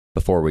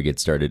Before we get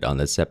started on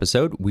this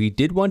episode, we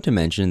did want to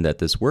mention that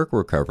this work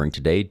we're covering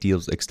today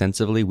deals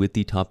extensively with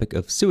the topic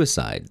of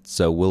suicide,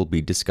 so we'll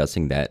be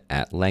discussing that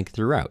at length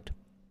throughout.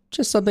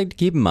 Just something to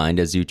keep in mind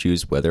as you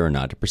choose whether or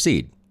not to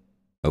proceed.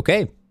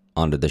 Okay,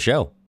 on to the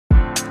show.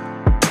 I'm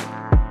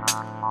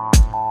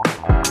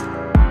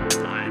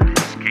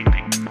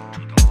escaping to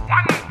the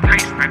one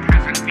place that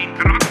hasn't been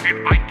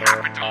corrupted by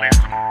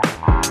capitalism.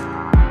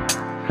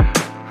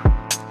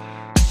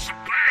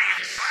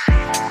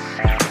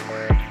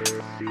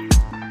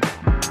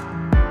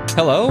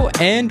 Hello,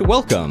 and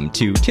welcome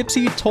to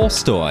Tipsy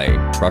Tolstoy,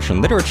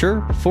 Russian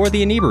literature for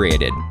the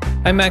inebriated.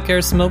 I'm Matt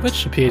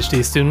Gerasimovich, a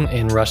PhD student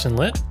in Russian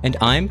Lit. And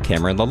I'm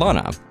Cameron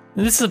Lalana.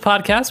 This is a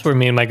podcast where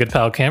me and my good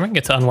pal Cameron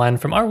get to unwind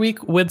from our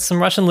week with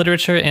some Russian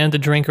literature and a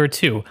drink or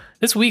two.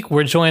 This week,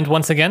 we're joined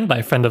once again by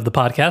a friend of the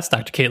podcast,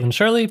 Dr. Kaitlin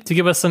Shirley, to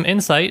give us some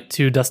insight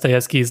to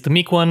Dostoevsky's The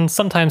Meek One,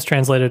 sometimes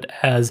translated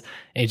as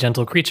A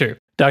Gentle Creature.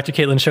 Dr.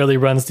 Kaitlin Shirley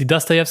runs the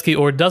Dostoevsky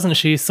or Doesn't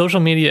She social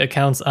media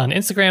accounts on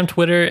Instagram,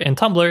 Twitter, and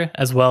Tumblr,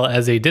 as well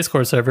as a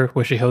Discord server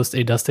where she hosts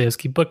a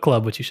Dostoevsky book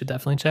club, which you should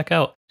definitely check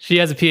out. She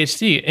has a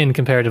PhD in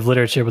comparative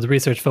literature with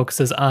research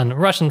focuses on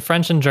Russian,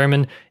 French, and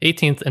German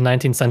 18th and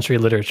 19th century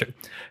literature.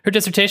 Her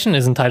dissertation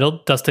is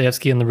entitled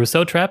Dostoevsky and the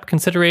Rousseau Trap,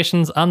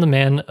 Considerations on the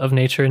Man of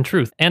Nature and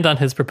Truth, and on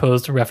his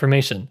proposed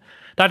reformation.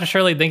 Dr.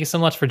 Shirley, thank you so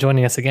much for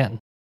joining us again.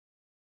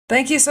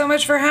 Thank you so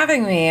much for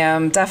having me.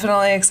 I'm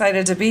definitely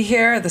excited to be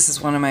here. This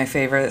is one of my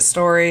favorite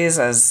stories,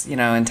 as,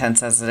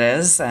 intense as it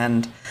is.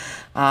 And,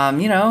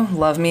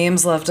 love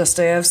memes, love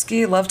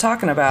Dostoevsky, love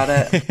talking about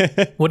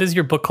it. What is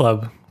your book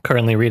club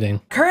currently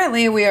reading?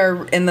 Currently, we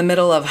are in the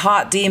middle of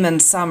hot demon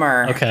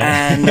summer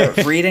and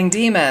reading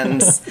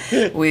demons.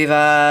 We've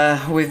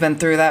been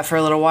through that for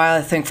a little while.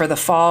 I think for the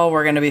fall,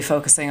 we're going to be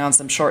focusing on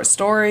some short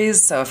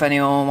stories. So if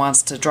anyone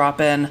wants to drop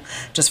in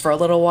just for a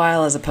little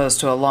while as opposed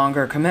to a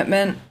longer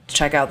commitment,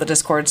 check out the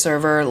Discord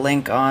server,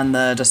 link on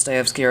the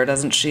Dostoevsky or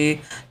Doesn't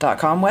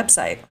She.com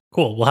website.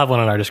 Cool. We'll have one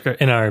in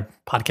our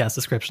podcast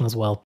description as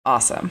well.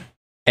 Awesome.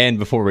 And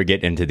before we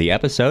get into the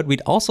episode,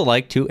 we'd also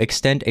like to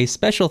extend a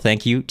special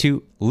thank you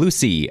to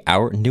Lucy,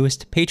 our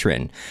newest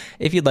patron.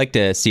 If you'd like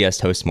to see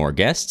us host more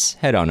guests,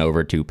 head on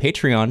over to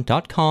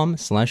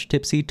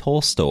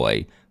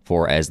patreon.com/tipsytolstoy.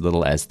 For as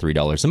little as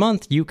 $3 a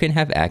month, you can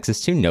have access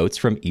to notes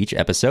from each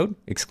episode,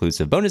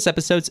 exclusive bonus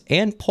episodes,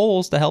 and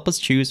polls to help us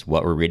choose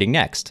what we're reading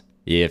next.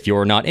 If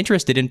you're not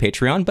interested in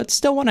Patreon but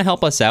still want to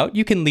help us out,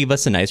 you can leave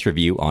us a nice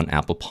review on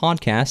Apple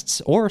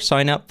Podcasts or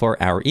sign up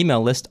for our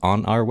email list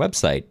on our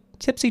website,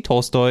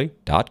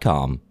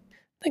 tipsytolstoy.com.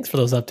 Thanks for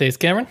those updates,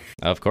 Cameron.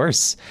 Of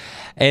course.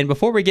 And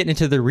before we get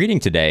into the reading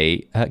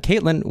today,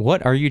 Kaitlin,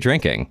 what are you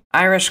drinking?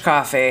 Irish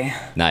coffee.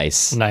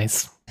 Nice.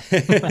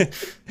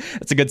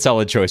 That's a good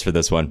solid choice for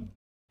this one.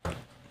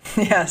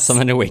 Yes.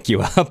 Something to wake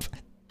you up.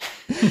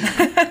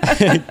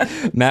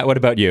 Matt, what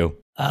about you?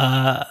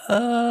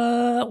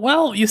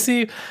 Well, you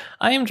see,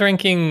 I am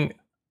drinking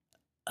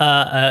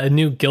a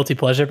new guilty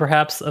pleasure,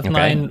 perhaps, of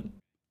mine,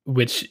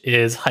 which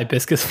is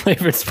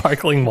hibiscus-flavored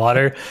sparkling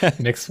water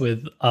mixed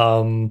with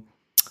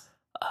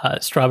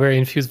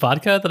strawberry-infused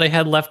vodka that I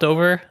had left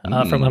over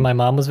from when my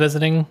mom was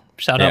visiting.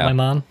 Shout out my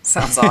mom.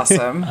 Sounds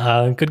awesome.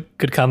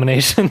 Good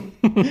combination.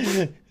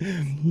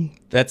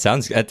 That's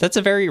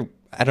a very,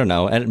 I don't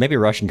know, and maybe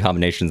Russian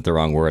combination is the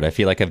wrong word. I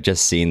feel like I've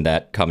just seen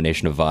that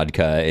combination of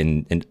vodka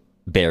and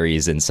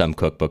berries in some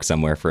cookbook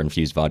somewhere for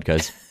infused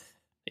vodkas.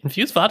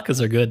 Infused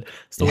vodkas are good.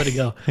 It's the way to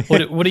go.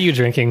 What are you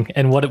drinking,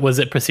 and what was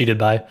it preceded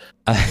by?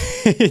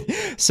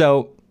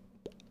 So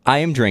I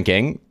am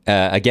drinking,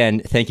 again,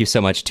 thank you so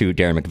much to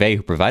Darren McVeigh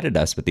who provided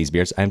us with these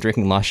beers. I'm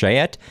drinking La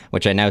Chayette,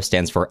 which I know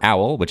stands for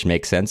owl, which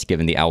makes sense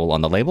given the owl on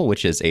the label,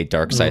 which is a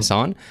dark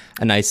saison,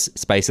 a nice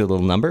spicy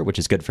little number, which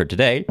is good for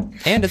today.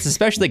 And it's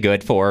especially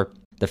good for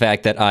the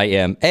fact that I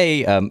am,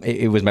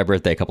 it was my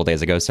birthday a couple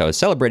days ago, so I was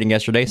celebrating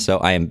yesterday, so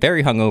I am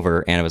very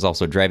hungover, and I was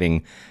also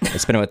driving. I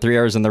spent about 3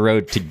 hours on the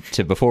road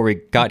to before we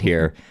got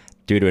here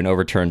due to an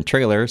overturned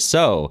trailer,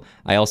 so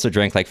I also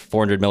drank like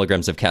 400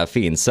 milligrams of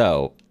caffeine,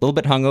 so a little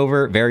bit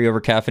hungover, very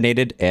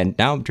over-caffeinated, and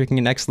now I'm drinking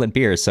an excellent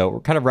beer, so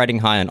we're kind of riding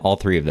high on all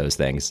three of those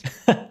things.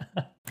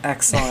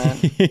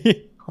 Excellent.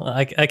 Well,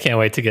 I can't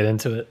wait to get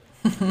into it.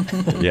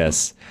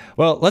 Yes.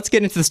 Well, let's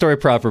get into the story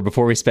proper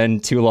before we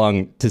spend too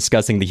long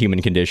discussing the human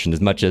condition,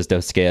 as much as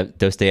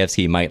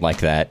Dostoevsky might like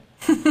that.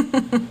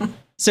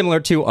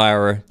 Similar to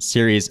our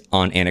series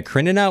on Anna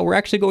Karenina, we're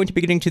actually going to be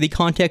getting to the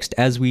context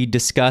as we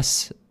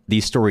discuss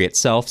the story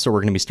itself, so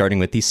we're going to be starting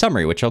with the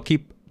summary, which I'll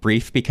keep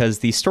brief because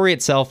the story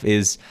itself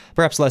is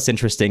perhaps less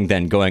interesting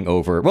than going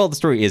over... Well, the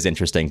story is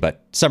interesting,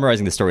 but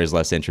summarizing the story is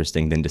less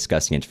interesting than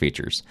discussing its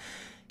features.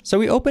 So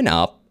we open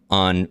up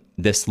on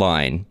this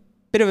line...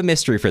 Bit of a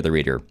mystery for the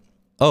reader.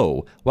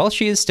 Oh, while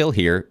she is still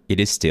here, it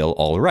is still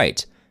all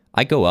right.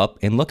 I go up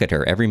and look at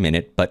her every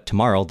minute, but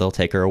tomorrow they'll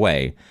take her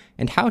away.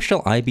 And how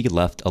shall I be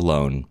left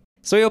alone?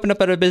 So we open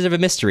up at a bit of a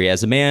mystery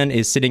as a man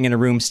is sitting in a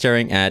room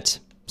staring at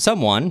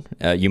someone,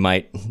 you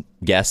might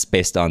guess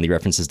based on the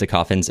references to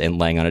coffins and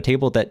laying on a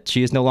table, that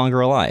she is no longer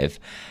alive.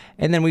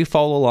 And then we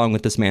follow along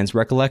with this man's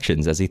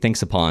recollections as he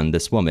thinks upon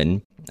this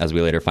woman, as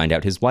we later find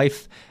out his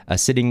wife,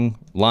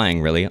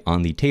 lying really,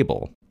 on the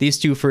table. These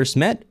two first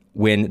met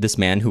when this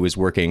man, who is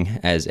working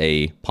as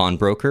a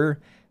pawnbroker,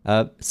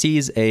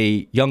 sees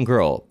a young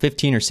girl,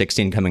 15 or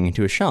 16, coming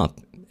into a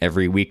shop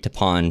every week to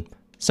pawn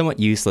somewhat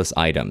useless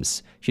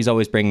items. She's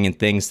always bringing in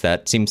things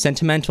that seem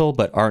sentimental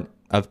but aren't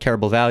of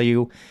terrible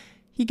value.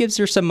 He gives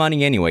her some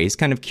money anyway. He's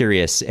kind of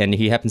curious, and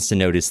he happens to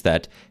notice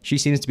that she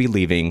seems to be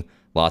leaving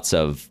lots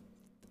of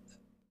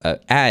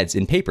ads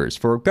in papers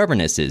for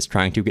governesses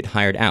trying to get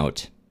hired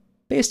out.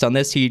 Based on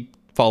this, he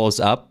follows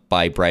up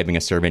by bribing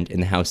a servant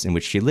in the house in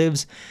which she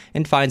lives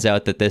and finds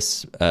out that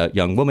this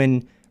young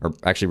woman, or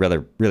actually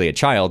rather really a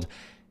child,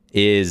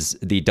 is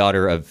the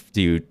daughter of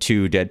the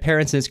two dead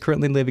parents and is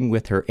currently living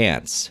with her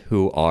aunts,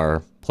 who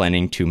are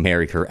planning to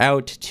marry her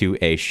out to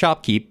a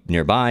shopkeep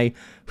nearby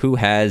who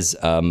has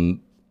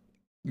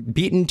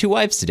beaten two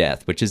wives to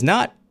death, which is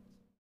not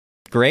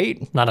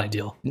great. Not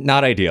ideal.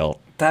 Not ideal.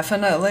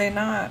 Definitely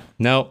not.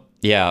 No,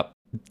 yeah.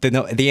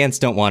 The aunts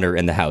don't want her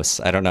in the house.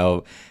 I don't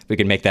know if we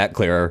can make that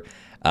clearer.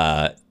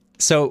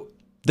 So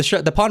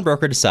the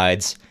pawnbroker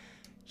decides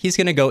he's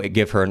going to go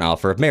give her an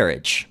offer of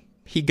marriage.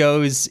 He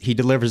goes, he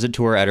delivers it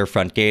to her at her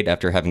front gate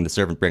after having the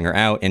servant bring her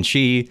out, and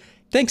she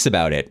thinks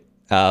about it.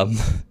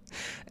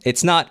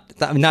 It's not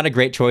a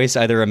great choice,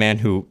 either a man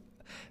who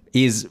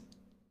is,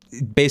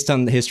 based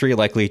on the history,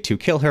 likely to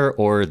kill her,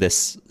 or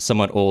this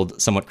somewhat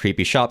old, somewhat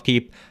creepy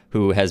shopkeep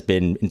who has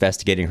been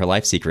investigating her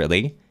life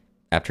secretly.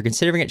 After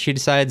considering it, she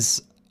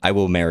decides, I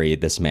will marry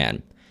this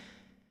man.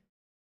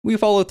 We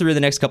follow through the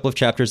next couple of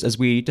chapters as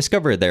we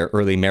discover their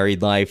early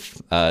married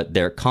life,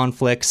 their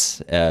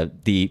conflicts,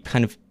 the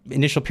kind of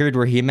initial period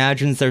where he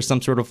imagines there's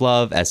some sort of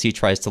love as he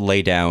tries to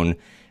lay down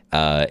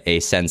a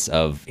sense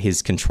of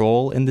his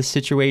control in this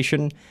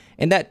situation.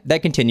 And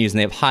that continues, and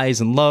they have highs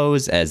and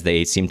lows as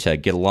they seem to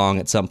get along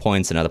at some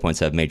points, and other points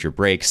have major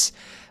breaks,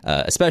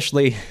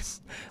 especially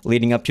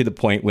leading up to the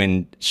point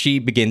when she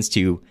begins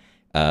to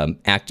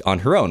act on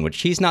her own,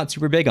 which he's not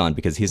super big on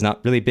because he's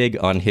not really big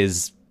on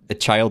his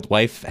child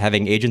wife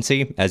having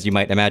agency, as you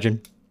might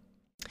imagine.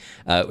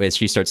 As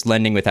she starts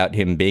lending without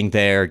him being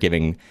there,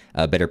 giving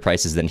better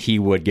prices than he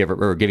would give her,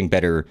 or giving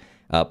better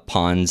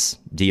pawns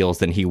deals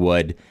than he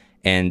would.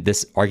 And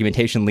this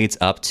argumentation leads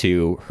up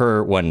to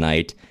her one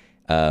night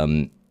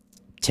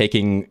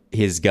taking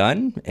his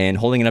gun and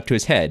holding it up to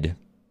his head.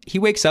 He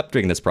wakes up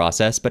during this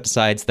process, but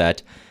decides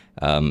that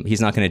he's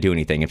not going to do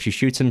anything. If she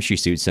shoots him, she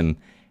shoots him,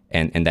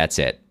 and that's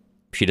it.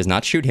 She does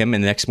not shoot him,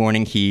 and the next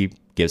morning he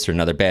gives her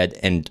another bed,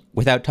 and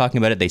without talking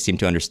about it, they seem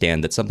to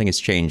understand that something has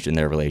changed in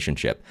their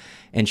relationship.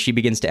 And she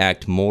begins to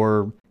act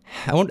more,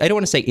 I don't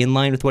want to say in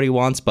line with what he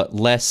wants, but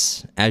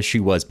less as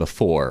she was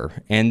before.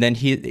 And then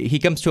he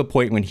comes to a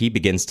point when he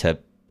begins to,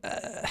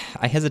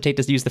 I hesitate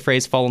to use the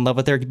phrase fall in love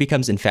with her. He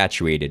becomes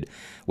infatuated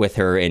with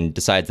her and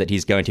decides that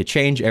he's going to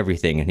change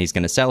everything, and he's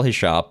going to sell his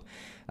shop,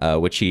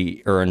 which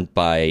he earned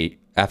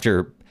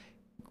after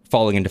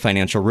falling into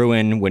financial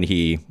ruin when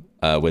he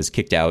was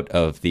kicked out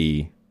of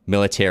the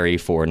military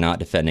for not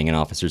defending an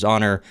officer's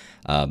honor,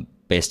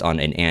 based on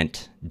an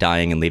aunt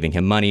dying and leaving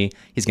him money.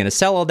 He's going to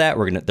sell all that.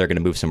 They're going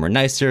to move somewhere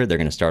nicer. They're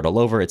going to start all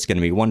over. It's going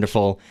to be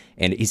wonderful.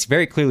 And he's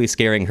very clearly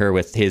scaring her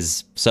with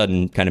his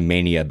sudden kind of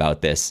mania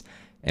about this.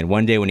 And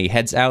one day when he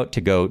heads out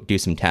to go do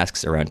some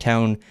tasks around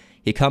town,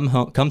 he comes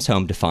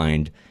home to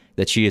find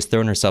that she has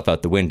thrown herself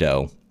out the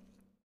window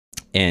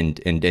and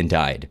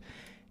died.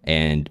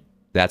 And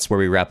that's where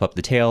we wrap up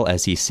the tale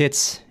as he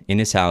sits in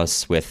his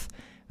house with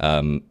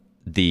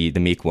the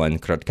meek one,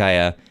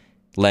 Krotkaya,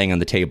 laying on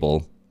the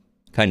table,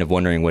 kind of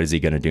wondering what is he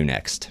going to do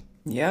next.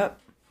 Yep.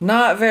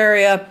 Not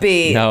very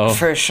upbeat, no.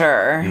 For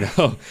sure.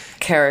 No.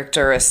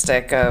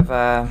 Characteristic of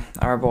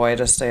our boy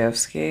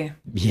Dostoevsky.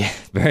 Yeah,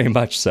 very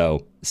much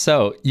so.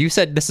 So you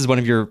said this is one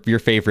of your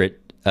favorite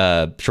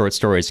short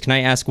stories. Can I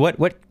ask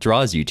what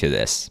draws you to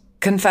this?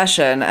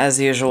 Confession, as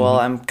usual.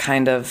 I'm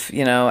kind of,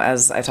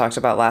 as I talked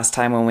about last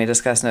time when we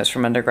discussed Notes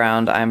from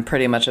Underground, I'm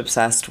pretty much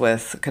obsessed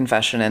with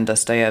confession in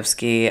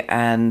Dostoevsky,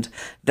 and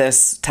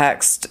this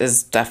text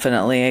is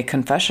definitely a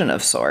confession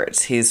of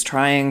sorts. He's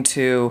trying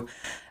to,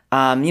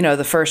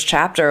 the first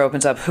chapter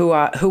opens up,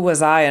 who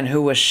was I and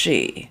who was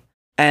she?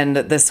 And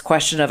this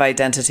question of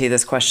identity,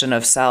 this question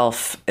of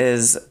self,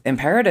 is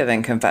imperative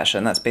in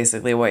confession. That's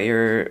basically what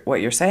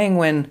you're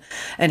saying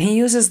and he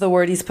uses the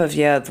word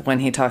ispoved when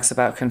he talks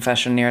about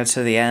confession near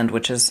to the end,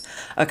 which is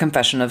a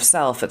confession of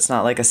self. It's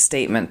not like a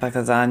statement,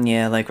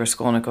 pakazanie, like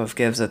Raskolnikov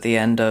gives at the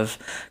end of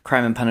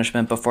Crime and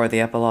Punishment before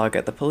the epilogue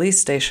at the police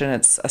station.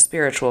 It's a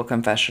spiritual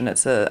confession.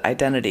 It's an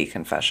identity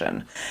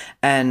confession.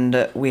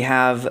 And we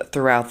have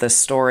throughout this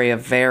story a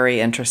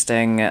very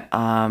interesting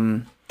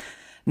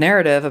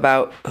narrative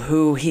about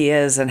who he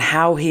is and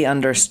how he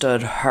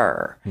understood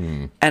her.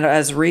 And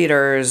as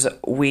readers,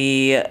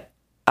 we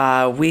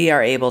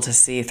are able to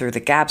see through the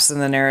gaps in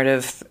the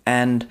narrative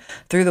and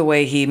through the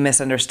way he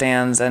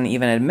misunderstands and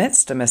even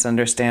admits to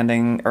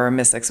misunderstanding or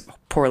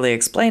poorly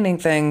explaining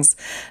things,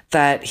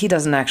 that he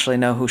doesn't actually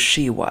know who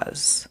she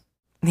was.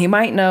 He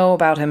might know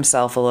about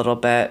himself a little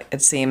bit.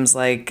 It seems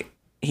like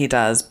he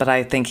does, but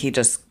I think he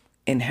just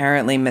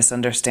inherently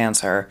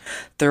misunderstands her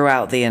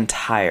throughout the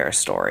entire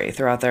story,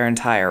 throughout their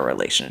entire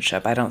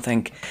relationship. I don't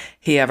think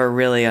he ever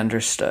really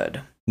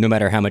understood. No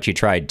matter how much he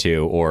tried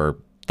to or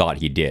thought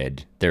he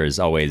did, there's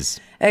always...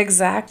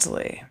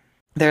 Exactly.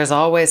 There's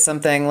always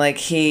something like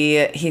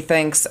he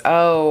thinks,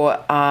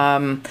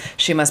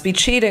 she must be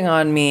cheating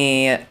on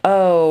me.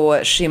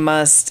 Oh, she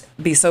must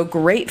be so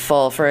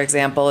grateful, for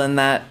example, in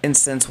that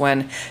instance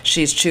when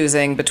she's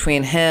choosing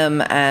between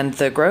him and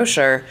the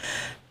grocer.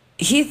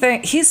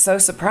 He's so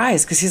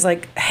surprised because he's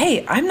like,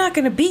 hey, I'm not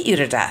going to beat you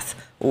to death.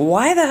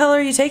 Why the hell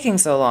are you taking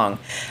so long?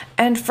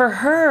 And for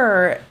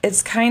her,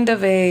 it's kind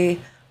of a,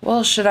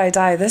 well, should I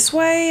die this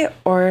way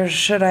or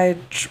should I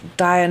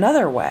die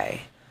another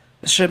way?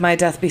 Should my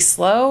death be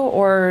slow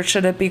or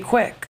should it be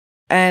quick?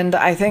 And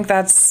I think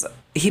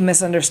he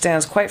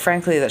misunderstands, quite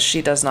frankly, that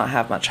she does not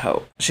have much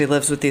hope. She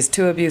lives with these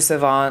two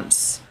abusive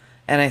aunts,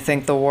 and I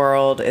think the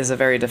world is a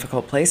very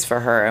difficult place for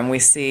her. And we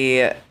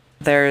see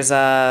there's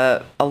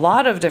a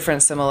lot of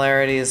different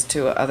similarities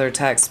to other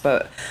texts,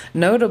 but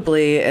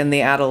notably in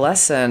The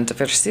Adolescent,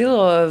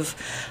 Versilov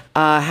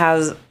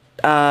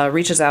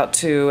reaches out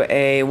to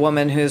a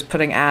woman who's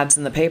putting ads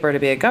in the paper to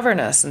be a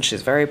governess, and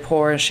she's very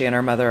poor, and she and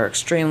her mother are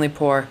extremely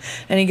poor,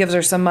 and he gives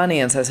her some money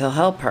and says he'll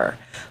help her.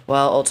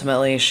 Well,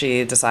 ultimately,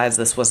 she decides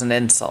this was an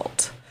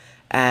insult,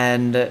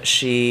 and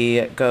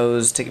she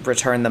goes to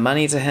return the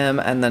money to him,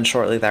 and then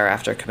shortly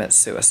thereafter commits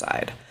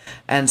suicide.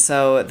 And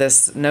so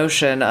this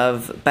notion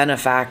of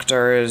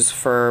benefactors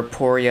for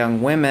poor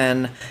young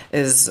women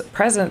is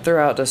present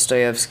throughout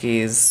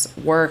Dostoevsky's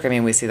work. I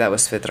mean, we see that with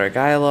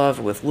Svidrigailov,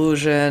 with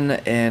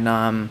Luzhin in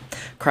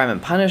Crime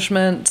and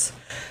Punishment.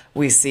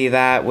 We see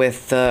that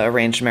with the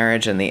arranged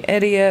marriage in The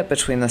Idiot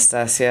between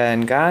Nastasia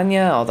and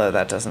Ganya, although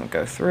that doesn't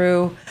go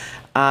through.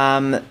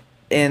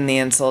 In The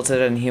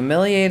Insulted and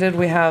Humiliated,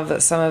 we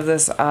have some of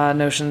this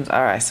notions.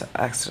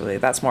 Actually,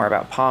 that's more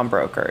about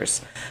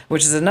pawnbrokers,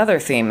 which is another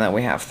theme that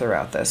we have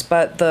throughout this.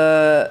 But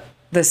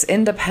this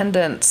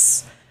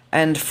independence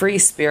and free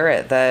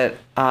spirit that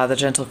the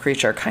gentle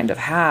creature kind of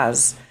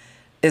has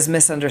is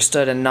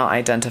misunderstood and not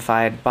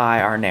identified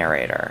by our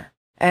narrator.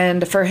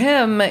 And for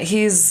him, I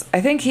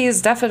think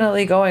he's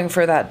definitely going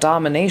for that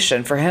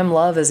domination. For him,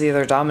 love is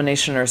either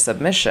domination or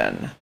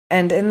submission.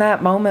 And in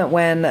that moment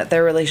when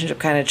their relationship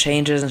kind of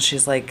changes and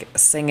she's like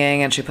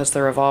singing and she puts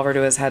the revolver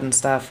to his head and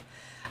stuff,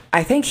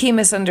 I think he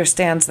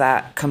misunderstands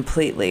that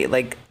completely.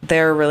 Like,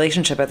 their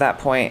relationship at that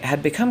point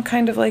had become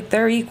kind of like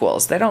they're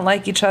equals. They don't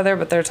like each other,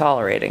 but they're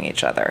tolerating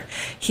each other.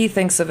 He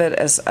thinks of it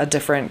as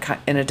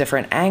in a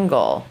different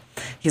angle.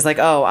 He's like,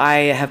 oh, I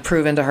have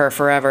proven to her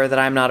forever that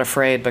I'm not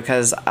afraid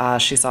because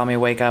she saw me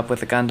wake up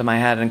with a gun to my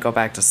head and go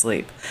back to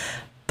sleep.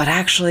 But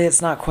actually,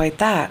 it's not quite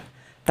that.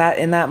 That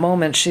in that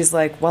moment, she's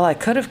like, well, I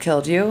could have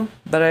killed you,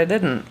 but I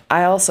didn't.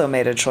 I also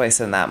made a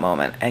choice in that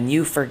moment, and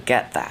you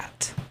forget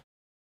that.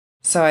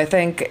 So I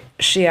think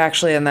she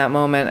actually in that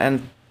moment,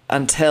 and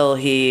until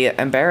he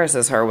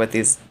embarrasses her with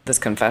this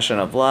confession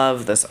of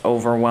love, this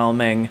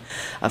overwhelming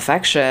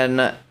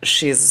affection,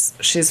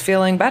 she's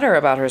feeling better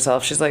about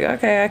herself. She's like,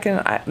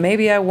 okay,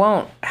 maybe I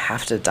won't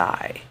have to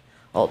die,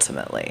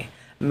 ultimately.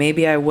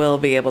 Maybe I will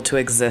be able to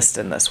exist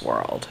in this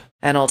world.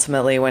 And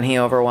ultimately, when he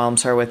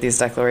overwhelms her with these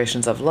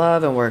declarations of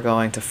love and we're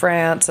going to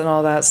France and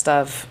all that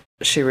stuff,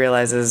 she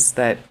realizes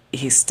that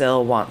he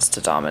still wants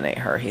to dominate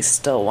her. He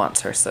still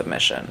wants her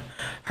submission.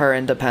 Her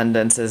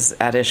independence is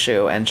at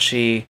issue, and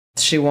she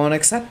won't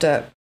accept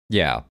it.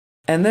 Yeah.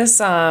 And this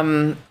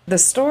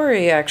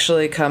story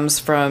actually comes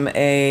from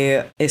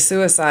a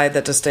suicide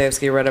that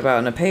Dostoevsky wrote about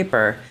in a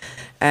paper.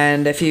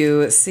 And if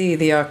you see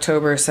the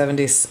October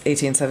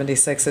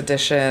 1876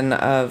 edition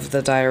of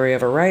The Diary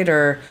of a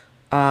Writer,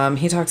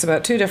 he talks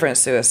about two different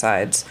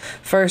suicides.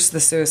 First, the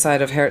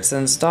suicide of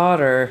Herzen's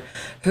daughter,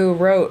 who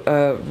wrote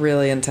a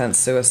really intense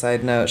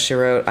suicide note. She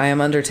wrote, I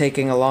am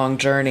undertaking a long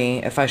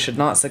journey. If I should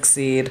not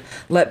succeed,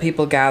 let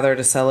people gather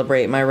to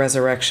celebrate my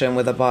resurrection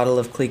with a bottle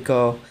of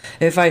Clicquot.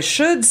 If I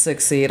should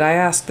succeed, I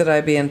ask that I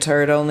be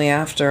interred only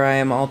after I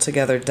am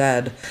altogether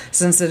dead,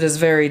 since it is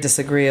very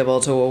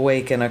disagreeable to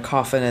awake in a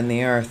coffin in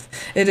the earth.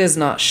 It is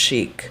not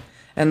chic.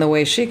 And the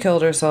way she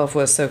killed herself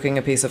was soaking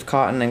a piece of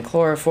cotton in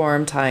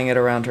chloroform, tying it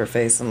around her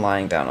face, and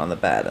lying down on the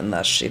bed, and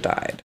thus she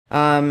died.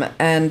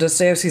 And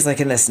Dostoevsky's like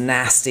in this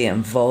nasty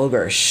and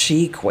vulgar,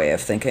 chic way of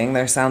thinking.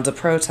 There sounds a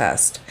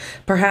protest.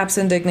 Perhaps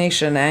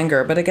indignation,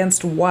 anger, but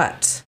against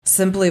what?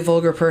 Simply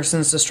vulgar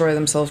persons destroy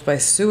themselves by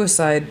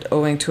suicide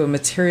owing to a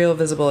material,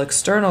 visible,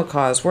 external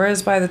cause,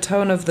 whereas by the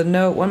tone of the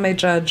note, one may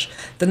judge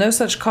that no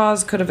such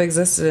cause could have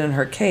existed in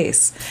her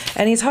case.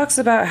 And he talks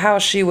about how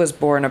she was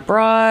born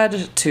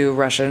abroad to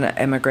Russian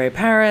emigre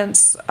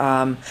parents,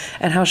 and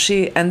how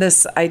and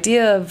this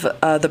idea of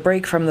the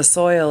break from the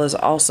soil is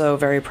also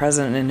very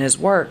present in his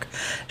work.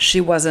 She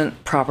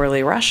wasn't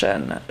properly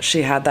Russian.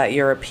 She had that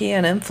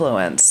European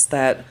influence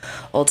that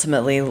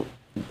ultimately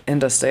in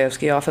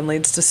Dostoevsky often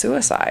leads to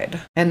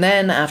suicide. And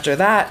then after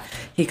that,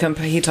 he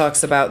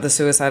talks about the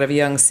suicide of a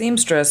young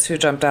seamstress who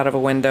jumped out of a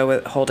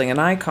window holding an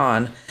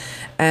icon.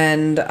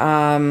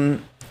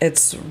 And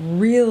it's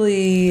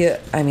really,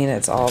 I mean,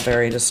 it's all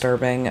very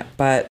disturbing,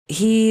 but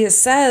he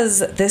says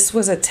this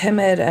was a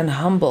timid and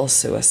humble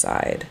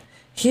suicide.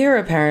 Here,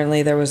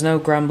 apparently, there was no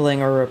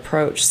grumbling or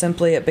reproach.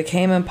 Simply, it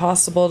became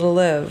impossible to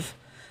live.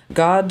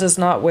 God does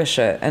not wish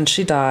it, and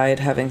she died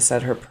having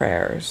said her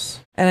prayers.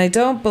 And I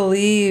don't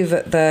believe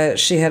that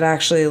she had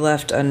actually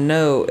left a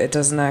note. It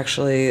doesn't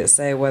actually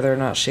say whether or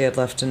not she had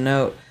left a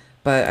note,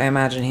 but I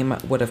imagine he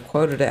would have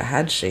quoted it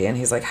had she. And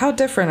he's like, how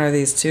different are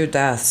these two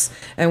deaths?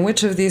 And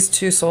which of these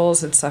two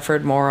souls had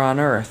suffered more on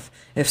earth?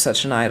 If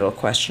such an idle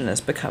question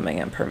is becoming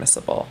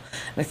impermissible.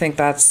 And I think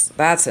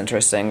that's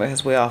interesting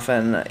because we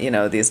often,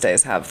 these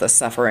days have the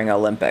suffering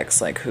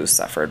Olympics, like who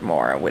suffered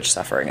more, which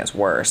suffering is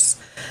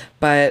worse.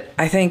 But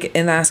I think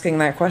in asking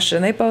that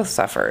question, they both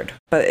suffered,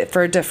 but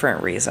for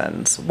different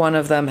reasons. One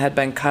of them had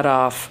been cut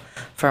off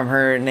from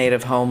her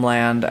native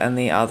homeland, and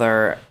the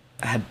other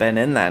had been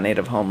in that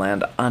native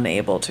homeland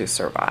unable to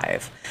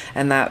survive.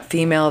 And that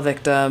female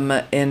victim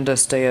in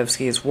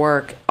Dostoevsky's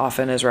work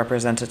often is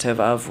representative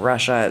of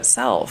Russia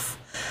itself.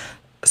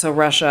 So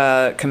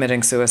Russia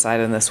committing suicide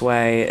in this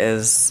way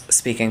is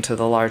speaking to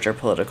the larger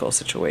political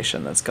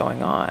situation that's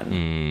going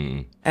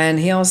on. And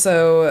he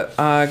also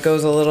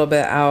goes a little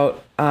bit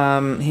out,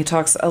 he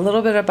talks a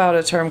little bit about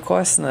a term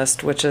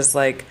koosnost, which is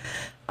like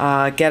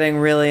getting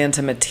really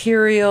into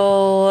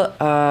material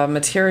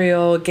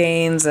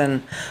gains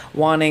and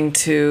wanting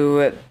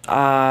to,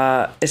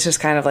 it's just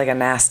kind of like a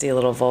nasty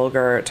little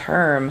vulgar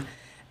term.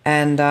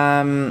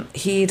 And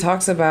he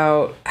talks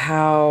about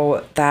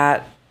how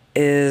that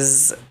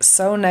is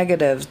so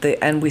negative,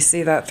 and we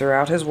see that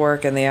throughout his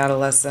work in The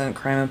Adolescent,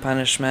 Crime and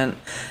Punishment,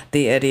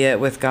 The Idiot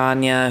with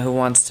Ganya, who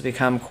wants to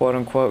become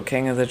quote-unquote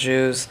king of the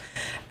Jews,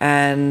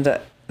 and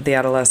The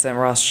Adolescent,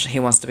 he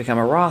wants to become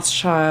a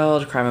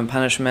Rothschild. Crime and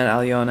Punishment,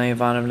 Alyona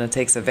Ivanovna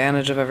takes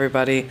advantage of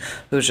everybody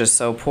who's just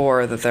so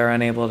poor that they're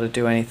unable to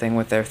do anything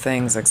with their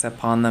things except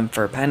pawn them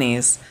for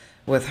pennies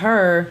with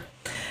her.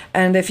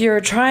 And if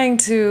you're trying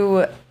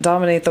to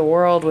dominate the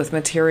world with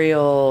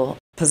material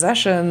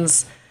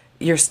possessions,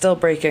 you're still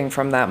breaking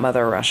from that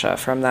Mother Russia,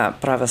 from that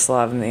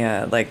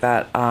Pravoslavnia, like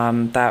that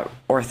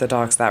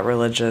Orthodox, that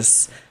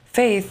religious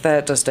faith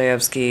that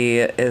Dostoevsky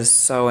is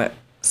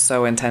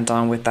so intent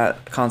on with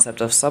that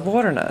concept of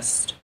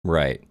subordinist.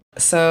 Right.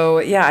 So,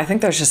 yeah, I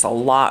think there's just a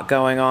lot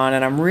going on,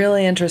 and I'm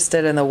really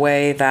interested in the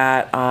way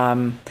that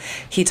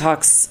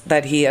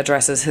he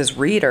addresses his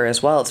reader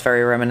as well. It's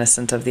very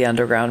reminiscent of The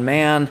Underground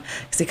Man,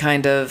 because he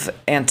kind of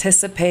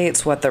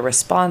anticipates what the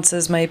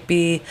responses might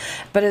be,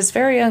 but it's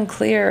very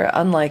unclear,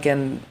 unlike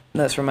in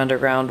Notes from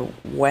Underground,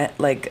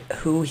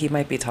 who he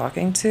might be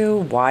talking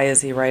to. Why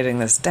is he writing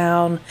this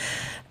down?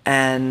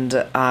 And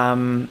at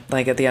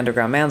The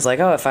Underground Man's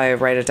like, oh, if I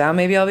write it down,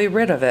 maybe I'll be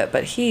rid of it.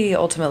 But he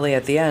ultimately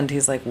at the end,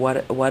 he's like,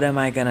 what am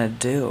I going to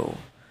do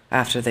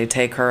after they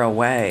take her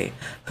away?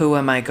 Who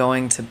am I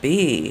going to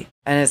be?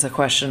 And it's a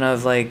question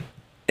of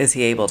is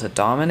he able to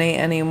dominate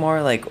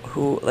anymore?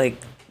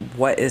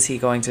 What is he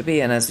going to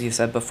be? And as you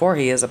said before,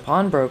 he is a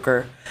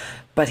pawnbroker,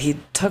 but he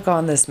took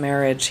on this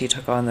marriage. He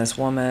took on this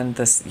woman,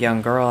 this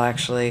young girl,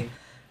 actually,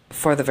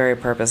 for the very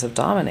purpose of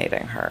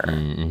dominating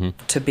her,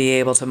 to be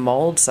able to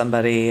mold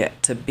somebody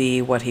to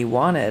be what he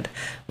wanted.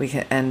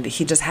 And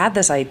he just had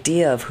this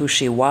idea of who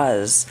she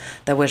was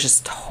that was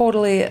just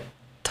totally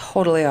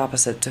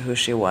opposite to who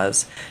she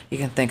was. You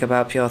can think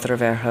about Pyotr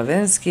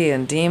Verhovinsky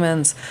in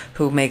Demons,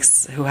 who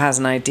has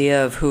an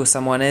idea of who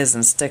someone is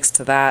and sticks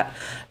to that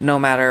no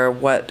matter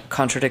what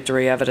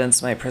contradictory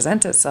evidence might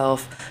present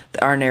itself.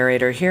 Our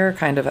narrator here,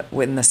 kind of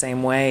in the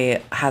same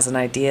way, has an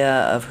idea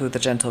of who the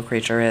gentle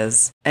creature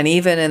is. And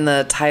even in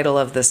the title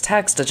of this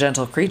text, A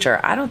Gentle Creature,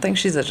 I don't think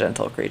she's a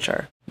gentle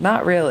creature.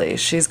 Not really.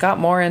 She's got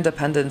more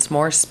independence,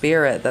 more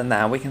spirit than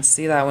that. We can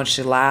see that when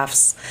she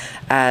laughs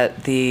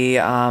at the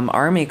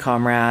army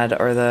comrade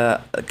or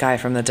the guy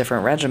from the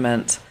different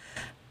regiment,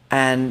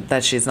 and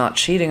that she's not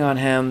cheating on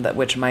him,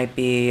 which might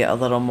be a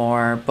little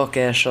more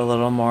bookish, a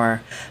little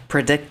more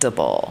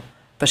predictable.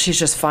 But she's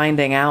just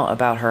finding out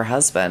about her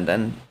husband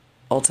and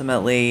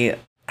ultimately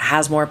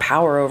has more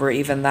power over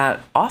even that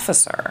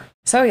officer.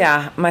 So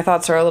yeah, my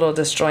thoughts are a little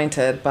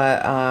disjointed,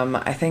 but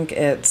I think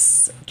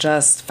it's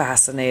just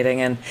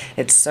fascinating, and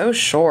it's so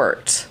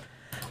short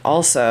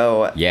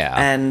also. Yeah.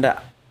 And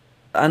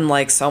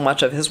unlike so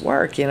much of his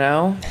work,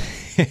 I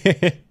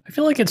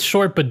feel like it's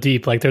short but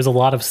deep. There's a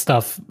lot of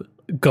stuff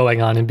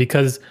going on, and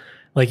because,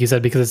 like you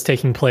said, because it's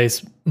taking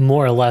place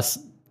more or less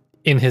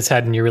in his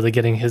head and you're really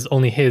getting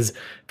only his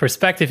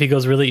perspective, he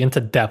goes really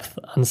into depth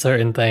on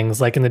certain things.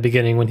 Like in the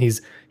beginning when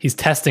he's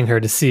testing her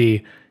to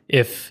see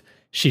if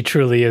she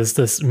truly is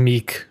this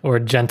meek or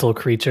gentle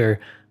creature.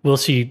 Will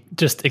she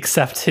just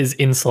accept his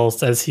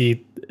insults as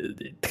he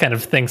kind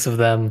of thinks of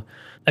them?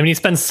 I mean, he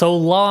spends so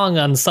long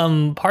on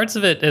some parts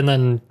of it and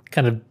then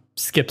kind of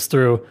skips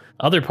through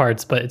other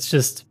parts, but it's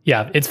just,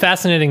 it's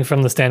fascinating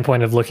from the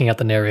standpoint of looking at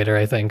the narrator,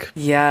 I think.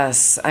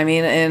 Yes. I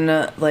mean, in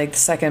the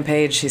second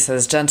page, she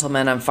says,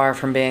 "Gentlemen, I'm far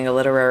from being a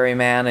literary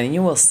man, and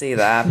you will see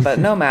that, but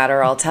no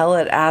matter, I'll tell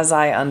it as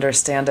I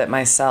understand it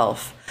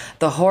myself.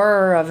 The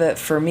horror of it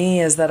for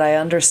me is that I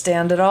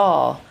understand it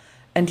all,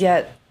 and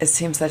yet it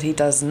seems that he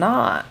does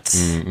not."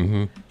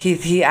 Mm-hmm.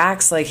 He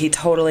acts like he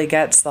totally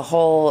gets the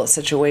whole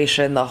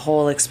situation, the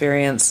whole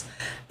experience.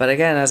 But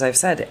again, as I've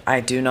said,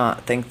 I do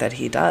not think that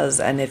he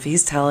does. And if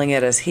he's telling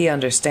it as he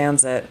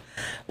understands it,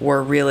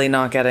 we're really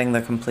not getting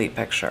the complete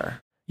picture.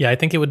 Yeah, I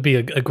think it would be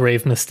a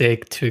grave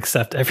mistake to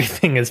accept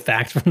everything as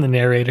fact from the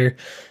narrator,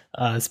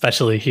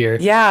 especially here.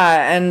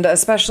 Yeah, and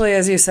especially,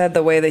 as you said,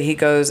 the way that he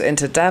goes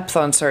into depth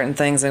on certain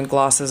things and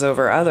glosses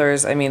over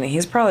others. I mean,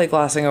 he's probably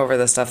glossing over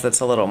the stuff that's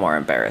a little more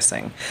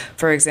embarrassing.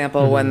 For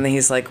example, when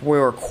he's like, "We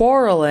were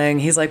quarreling,"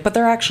 he's like, "But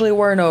there actually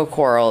were no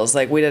quarrels.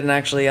 Like, we didn't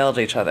actually yell at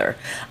each other."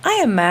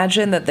 I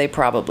imagine that they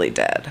probably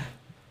did.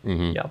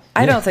 Mm-hmm. Yeah.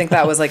 I don't think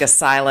that was like a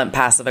silent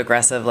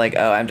passive-aggressive, like,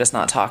 "Oh, I'm just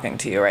not talking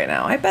to you right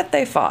now." I bet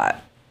they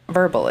fought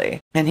verbally,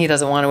 and he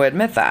doesn't want to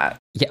admit that.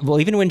 Yeah, well,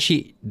 even when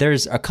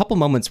there's a couple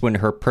moments when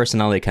her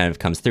personality kind of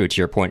comes through, to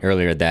your point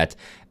earlier, that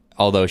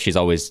although she's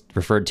always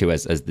referred to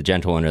as the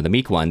gentle one or the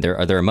meek one, there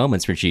are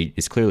moments where she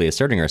is clearly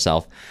asserting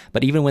herself.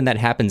 But even when that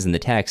happens in the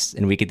text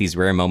and we get these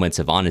rare moments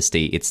of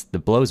honesty, the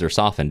blows are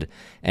softened.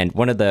 And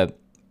one of the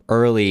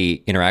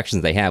early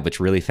interactions they have, which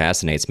really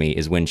fascinates me,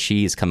 is when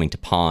she's coming to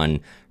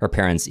pawn her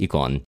parents'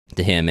 ikon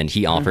to him, and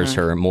he offers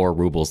her more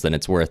rubles than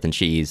it's worth, and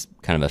she's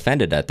kind of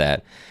offended at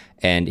that.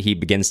 And he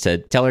begins to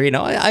tell her,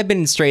 "I've been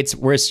in straits,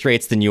 worse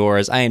straits than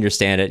yours. I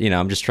understand it.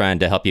 I'm just trying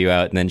to help you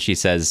out." And then she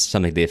says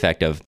something to the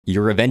effect of,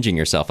 "You're revenging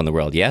yourself on the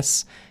world,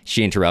 yes?"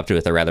 She interrupted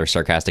with a rather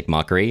sarcastic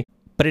mockery.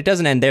 But it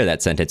doesn't end there,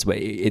 that sentence.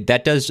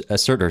 That does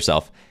assert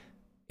herself.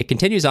 It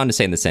continues on to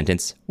say in the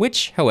sentence,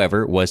 which,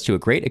 however, was to a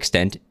great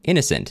extent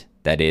innocent.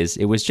 That is,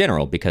 it was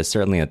general, because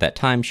certainly at that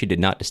time she did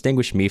not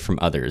distinguish me from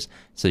others.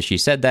 So she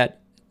said that,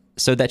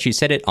 so that she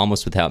said it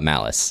almost without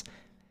malice.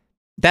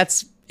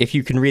 If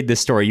you can read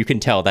this story, you can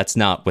tell that's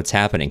not what's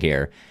happening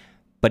here.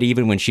 But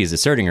even when she's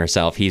asserting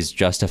herself, he's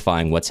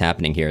justifying what's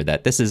happening here,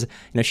 that this is,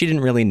 she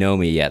didn't really know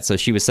me yet. So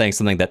she was saying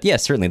something that,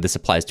 yes, certainly this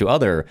applies to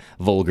other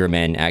vulgar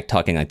men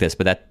talking like this,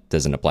 but that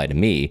doesn't apply to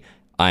me.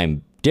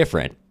 I'm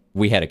different.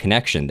 We had a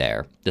connection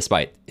there,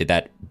 despite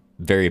that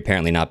very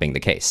apparently not being the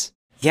case.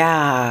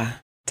 Yeah,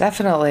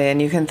 definitely.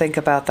 And you can think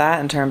about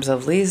that in terms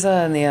of Lisa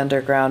and the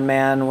Underground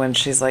Man, when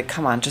she's like,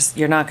 "Come on,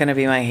 you're not going to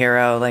be my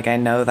hero. Like, I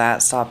know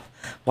that. Stop.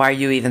 Why are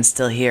you even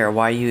still here?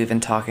 Why are you even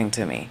talking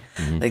to me?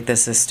 Mm-hmm. Like,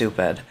 this is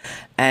stupid."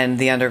 And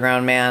the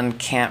Underground Man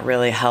can't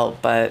really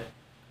help but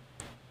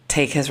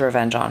take his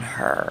revenge on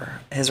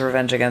her. His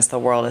revenge against the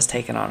world is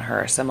taken on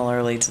her,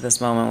 similarly to this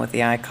moment with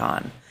the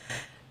icon.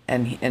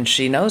 And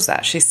she knows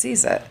that. She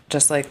sees it.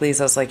 Just like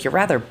Lisa's like, "You're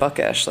rather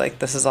bookish. Like,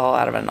 this is all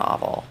out of a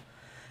novel."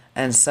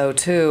 And so,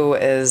 too,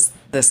 is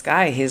this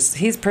guy.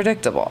 He's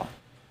predictable.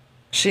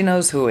 She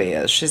knows who he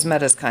is. She's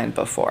met his kind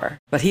before.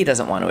 But he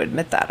doesn't want to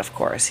admit that, of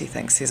course. He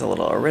thinks he's a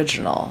little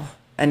original.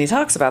 And he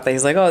talks about that.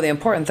 He's like, "Oh, the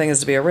important thing is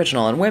to be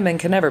original, and women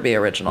can never be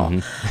original."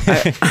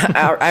 Mm-hmm.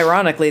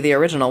 Ironically, the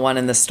original one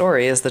in this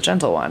story is the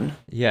gentle one.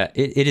 Yeah,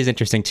 it is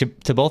interesting.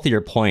 To both of your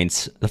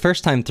points, the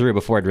first time through,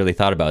 before I'd really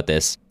thought about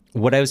this,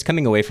 what I was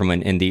coming away from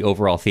in the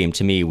overall theme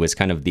to me was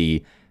kind of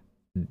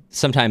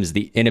sometimes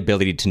the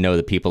inability to know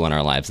the people in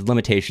our lives, the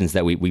limitations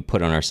that we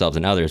put on ourselves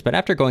and others. But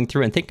after going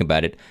through and thinking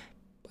about it,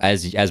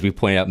 as we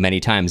pointed out many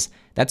times,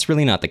 that's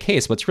really not the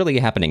case. What's really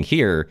happening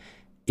here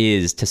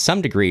is, to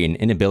some degree, an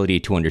inability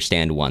to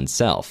understand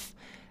oneself,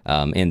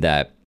 in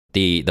that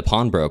the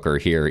pawnbroker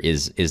here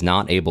is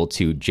not able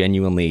to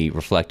genuinely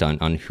reflect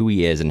on who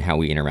he is and how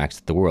he interacts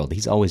with the world.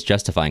 He's always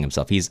justifying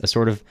himself. He's a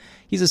sort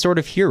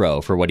of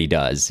hero for what he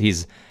does.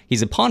 He's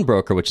a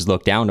pawnbroker, which is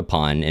looked down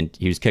upon, and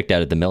he was kicked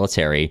out of the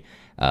military.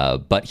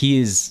 But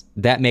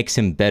that makes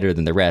him better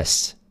than the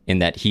rest, in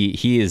that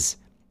he is,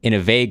 in a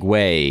vague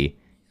way,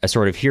 a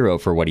sort of hero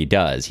for what he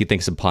does. He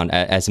thinks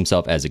as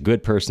himself as a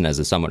good person, as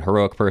a somewhat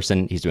heroic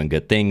person. He's doing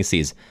good things.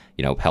 He's,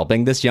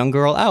 helping this young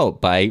girl out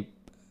by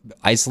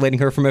isolating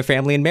her from her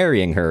family and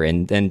marrying her,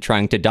 and then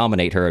trying to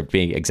dominate her,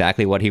 being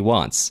exactly what he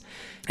wants.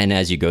 And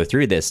as you go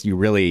through this, you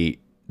really,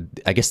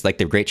 I guess, like,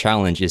 the great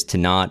challenge is to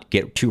not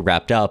get too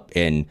wrapped up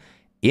in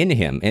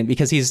him. And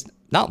because he's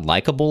not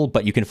likable,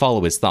 but you can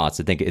follow his thoughts.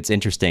 I think it's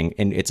interesting,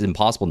 and it's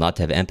impossible not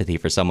to have empathy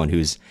for someone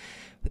who's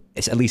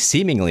at least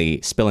seemingly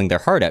spilling their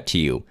heart out to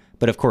you.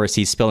 But of course,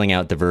 he's spilling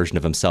out the version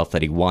of himself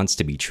that he wants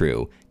to be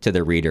true to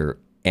the reader.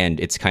 And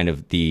it's kind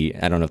of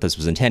I don't know if this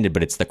was intended,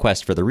 but it's the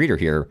quest for the reader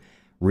here,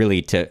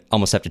 really, to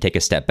almost have to take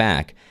a step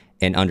back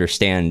and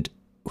understand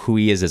who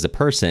he is as a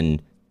person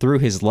through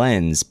his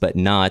lens, but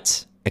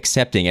not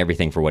accepting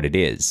everything for what it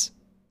is.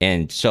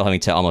 And still having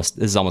to this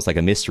is almost like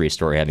a mystery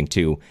story, having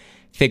to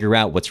figure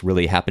out what's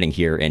really happening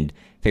here, and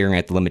figuring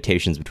out the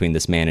limitations between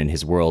this man and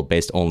his world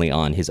based only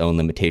on his own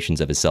limitations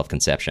of his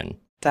self-conception.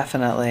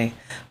 Definitely.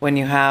 When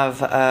you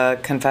have a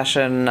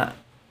confession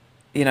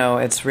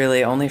it's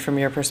really only from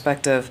your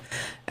perspective.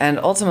 And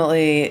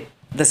ultimately,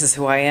 this is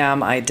who I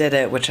am, I did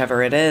it,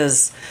 whichever it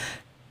is.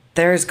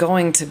 There's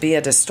going to be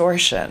a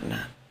distortion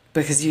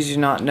because you do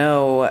not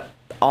know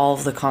all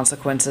of the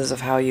consequences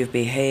of how you've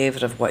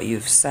behaved, of what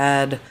you've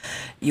said.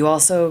 You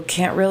also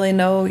can't really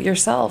know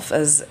yourself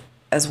as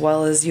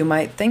well as you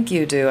might think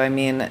you do. I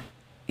mean,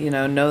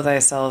 know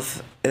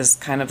thyself is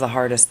kind of the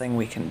hardest thing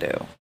we can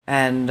do.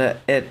 And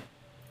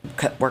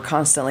we're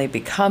constantly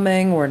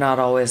becoming. We're not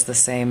always the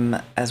same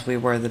as we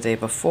were the day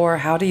before.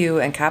 How do you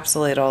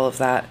encapsulate all of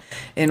that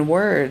in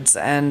words?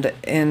 And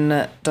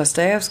in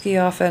Dostoevsky,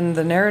 often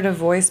the narrative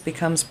voice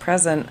becomes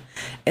present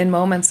in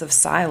moments of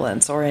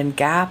silence or in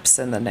gaps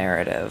in the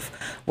narrative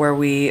where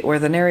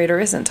the narrator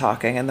isn't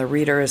talking and the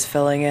reader is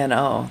filling in,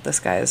 oh, this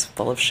guy is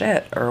full of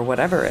shit, or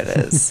whatever it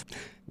is.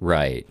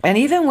 Right. And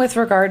even with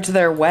regard to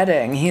their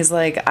wedding, he's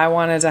like, I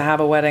wanted to have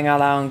a wedding a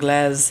la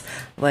Anglaise,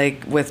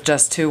 like with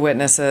just 2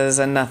 witnesses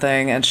and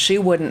nothing, and she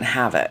wouldn't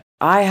have it.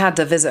 I had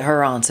to visit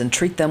her aunts and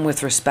treat them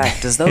with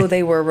respect as though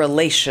they were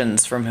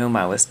relations from whom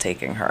I was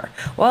taking her.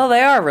 Well,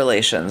 they are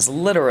relations,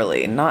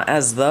 literally, not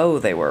as though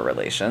they were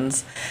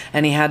relations.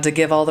 And he had to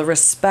give all the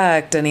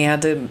respect, and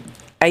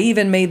I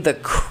even made the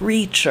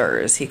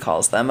creatures, he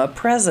calls them, a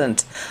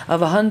present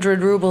of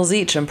 100 rubles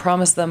each and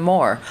promised them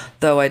more,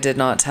 though I did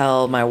not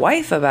tell my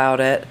wife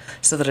about it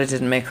so that I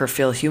didn't make her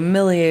feel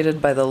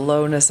humiliated by the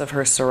lowness of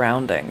her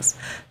surroundings.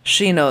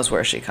 She knows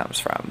where she comes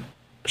from.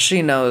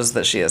 She knows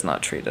that she is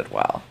not treated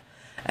well.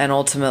 And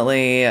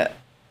ultimately,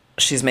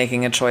 she's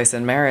making a choice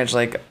in marriage,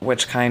 like,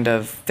 which kind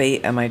of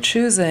fate am I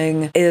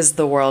choosing? Is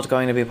the world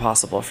going to be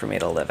possible for me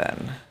to live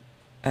in?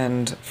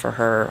 And for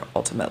her,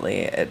 ultimately,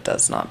 it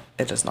is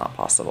not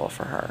possible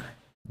for her.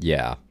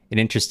 Yeah. And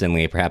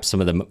interestingly, perhaps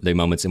some of the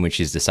moments in which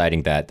she's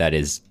deciding that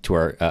is to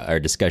our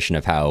discussion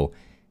of how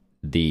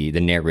the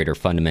narrator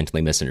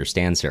fundamentally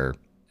misunderstands her.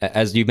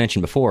 As you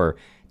mentioned before,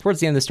 towards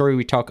the end of the story,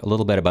 we talk a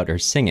little bit about her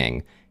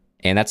singing.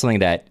 And that's something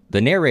that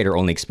the narrator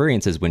only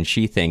experiences when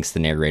she thinks the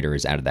narrator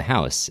is out of the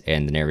house.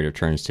 And the narrator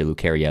turns to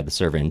Lucaria, the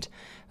servant,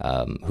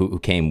 who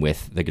came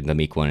with the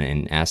Meek one,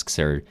 and asks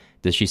her,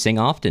 does she sing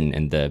often?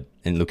 And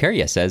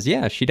Lucaria says,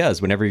 yeah, she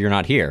does whenever you're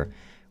not here,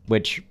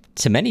 which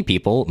to many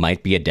people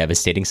might be a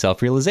devastating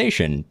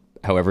self-realization.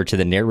 However, to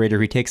the narrator,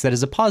 he takes that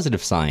as a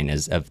positive sign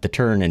of the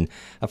turn and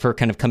of her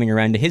kind of coming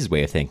around to his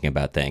way of thinking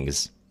about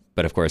things.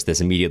 But of course,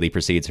 this immediately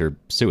precedes her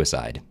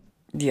suicide.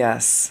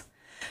 Yes.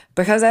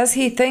 Because as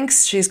he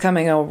thinks she's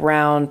coming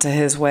around to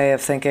his way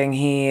of thinking,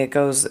 he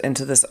goes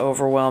into this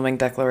overwhelming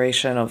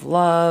declaration of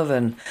love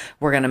and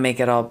we're going to make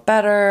it all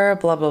better,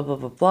 blah, blah, blah,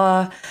 blah,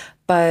 blah.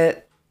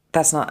 But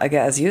that's not,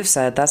 again, as you've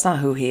said, that's not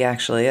who he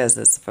actually is.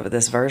 It's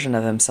this version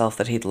of himself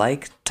that he'd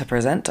like to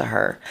present to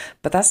her.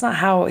 But that's not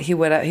how he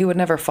would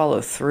never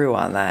follow through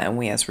on that. And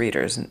we as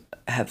readers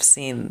have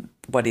seen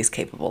what he's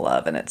capable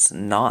of, and it's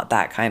not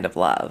that kind of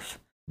love.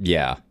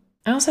 Yeah.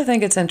 I also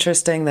think it's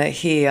interesting that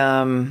he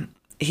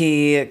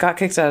got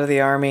kicked out of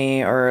the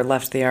army or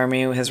left the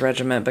army, his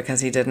regiment,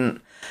 because he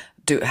didn't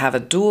have a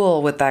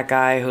duel with that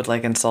guy who'd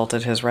like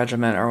insulted his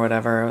regiment or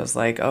whatever. It was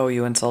like, oh,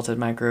 you insulted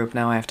my group,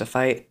 now I have to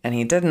fight. And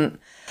he didn't.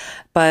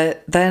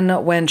 But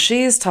then when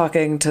she's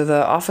talking to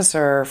the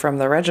officer from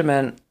the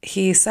regiment,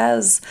 he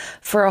says,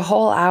 for a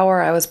whole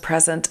hour I was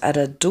present at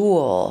a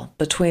duel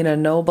between a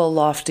noble,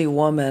 lofty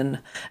woman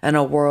and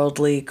a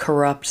worldly,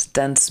 corrupt,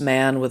 dense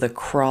man with a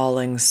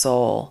crawling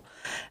soul.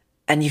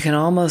 And you can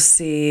almost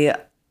see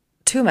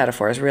 2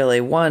 metaphors, really.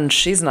 1,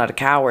 she's not a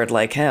coward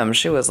like him.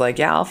 She was like,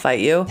 yeah, I'll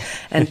fight you.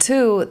 And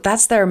 2,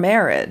 that's their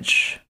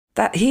marriage.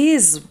 That he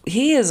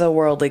is a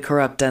worldly,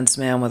 corrupt, dense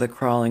man with a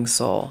crawling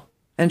soul.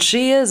 And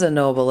she is a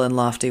noble and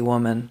lofty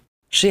woman.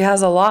 She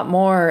has a lot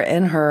more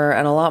in her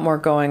and a lot more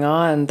going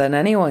on than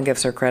anyone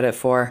gives her credit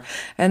for.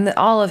 And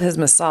all of his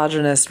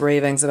misogynist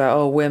ravings about,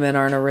 oh, women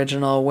aren't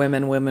original,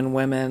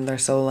 women, they're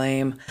so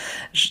lame.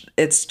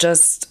 It's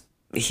just,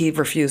 he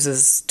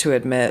refuses to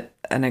admit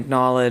and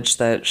acknowledge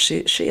that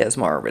she is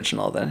more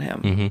original than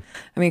him. Mm-hmm.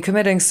 I memean,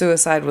 committing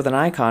suicide with an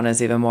icon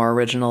is even more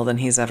original than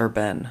he's ever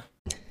been,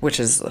 which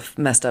is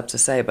messed up to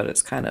say, but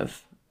it's kind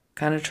of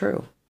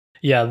true.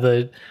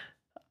 Yeah,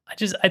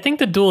 I think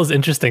the duel is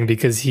interesting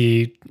because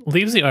he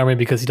leaves the army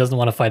because he doesn't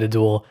want to fight a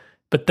duel,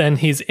 but then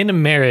he's in a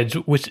marriage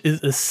which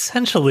is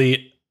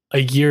essentially a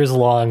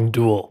years-long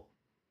duel.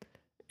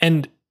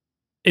 And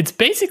it's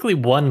basically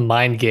one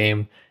mind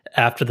game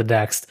after the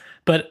next,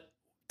 but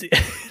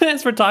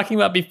as we're talking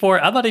about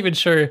before, I'm not even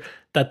sure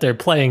that they're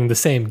playing the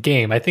same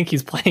game. I think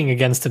he's playing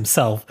against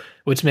himself,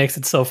 which makes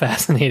it so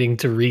fascinating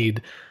to read.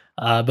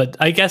 But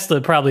I guess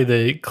probably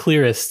the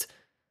clearest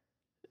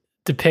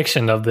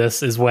depiction of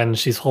this is when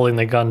she's holding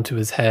the gun to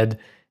his head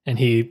and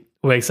he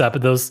wakes up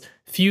at those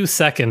few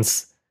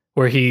seconds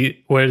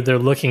where they're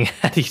looking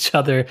at each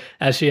other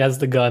as she has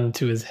the gun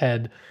to his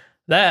head.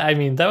 That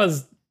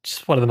was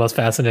just one of the most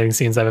fascinating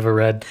scenes I've ever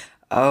read.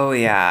 Oh,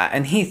 yeah.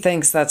 And he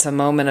thinks that's a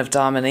moment of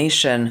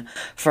domination.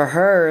 For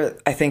her,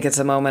 I think it's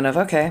a moment of,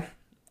 okay,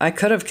 I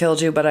could have killed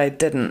you, but I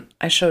didn't.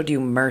 I showed you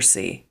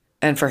mercy.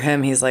 And for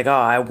him, he's like, oh,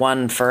 I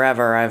won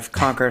forever. I've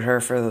conquered her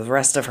for the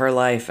rest of her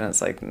life. And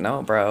it's like,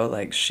 no, bro.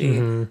 Like,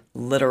 she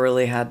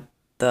literally had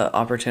the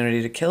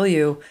opportunity to kill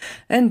you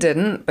and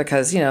didn't,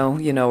 because, you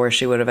know where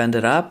she would have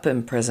ended up,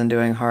 in prison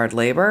doing hard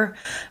labor.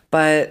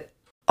 But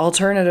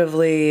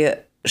alternatively,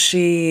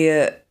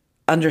 she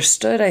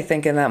understood, I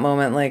think, in that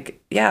moment,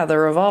 like, yeah, the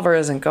revolver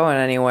isn't going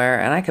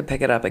anywhere and I could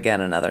pick it up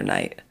again another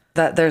night.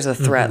 That there's a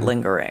threat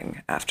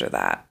lingering after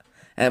that.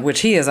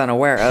 Which he is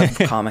unaware of,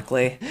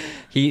 comically.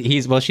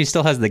 She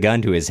still has the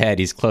gun to his head.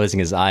 He's closing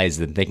his eyes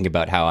and thinking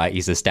about how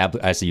he's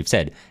as you've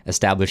said,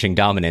 establishing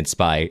dominance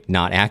by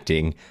not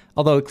acting.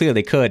 Although it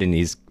clearly could, and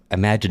he's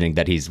imagining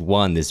that he's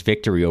won this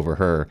victory over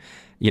her,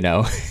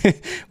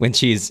 when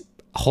she's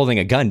holding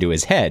a gun to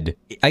his head.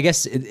 I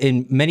guess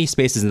in many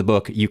spaces in the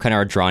book, you kind of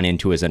are drawn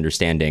into his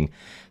understanding,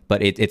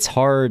 but it's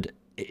hard.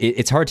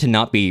 It's hard to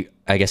not be,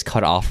 I guess,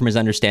 cut off from his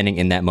understanding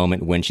in that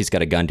moment when she's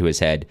got a gun to his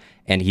head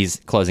and he's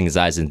closing his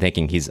eyes and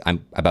thinking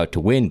I'm about to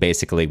win,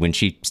 basically, when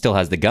she still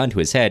has the gun to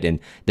his head. And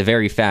the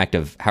very fact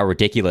of how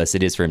ridiculous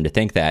it is for him to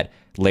think that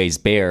lays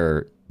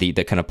bare the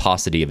kind of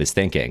paucity of his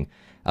thinking,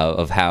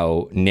 of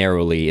how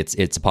narrowly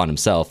it's upon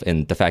himself.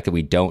 And the fact that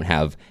we don't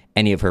have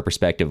any of her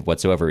perspective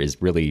whatsoever is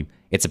really,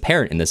 it's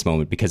apparent in this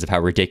moment because of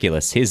how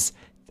ridiculous his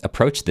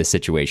approach to this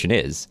situation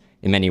is,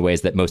 in many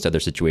ways that most other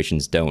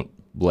situations don't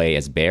lay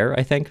as bare,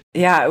 I think.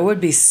 Yeah, it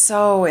would be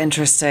so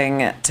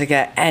interesting to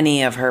get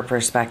any of her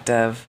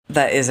perspective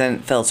that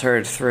isn't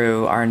filtered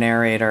through our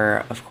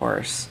narrator, of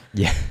course.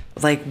 Yeah.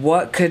 Like,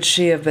 what could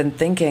she have been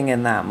thinking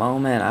in that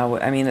moment?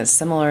 I mean, it's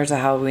similar to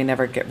how we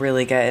never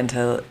really get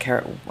into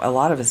a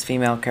lot of his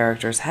female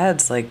characters'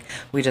 heads. Like,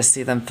 we just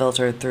see them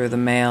filtered through the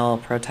male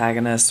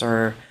protagonists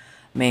or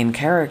main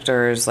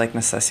characters, like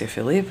Nastasia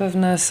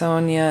Filipovna,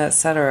 Sonia,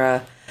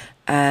 etc.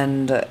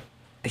 And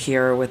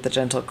here with the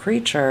gentle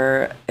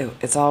creature,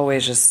 it's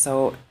always just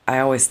so, I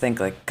always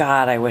think like,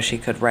 God, I wish he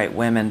could write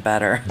women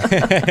better.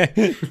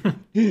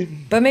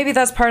 But maybe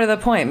that's part of the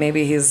point.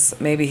 Maybe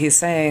he's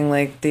saying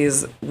like,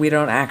 we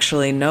don't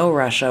actually know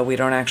Russia. We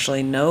don't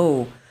actually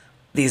know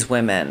these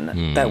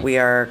women that we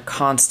are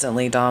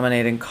constantly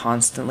dominating,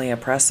 constantly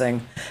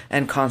oppressing,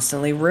 and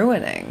constantly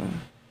ruining,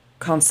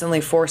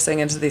 constantly forcing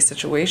into these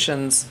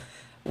situations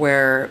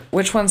where,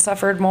 which one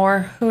suffered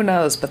more? Who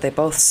knows? But they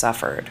both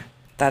suffered.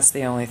 That's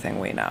the only thing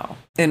we know.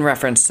 In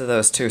reference to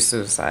those 2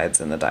 suicides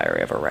in the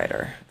Diary of a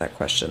Writer, that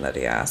question that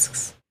he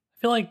asks.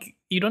 I feel like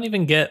you don't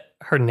even get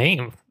her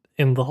name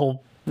in the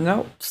whole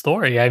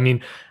story. I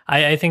mean,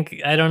 I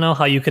think, I don't know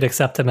how you could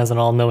accept him as an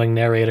all-knowing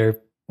narrator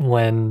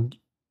when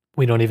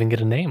we don't even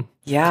get a name.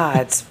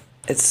 Yeah,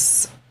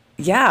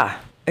 yeah,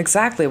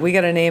 exactly. We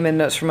get a name in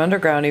Notes from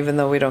Underground, even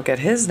though we don't get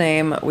his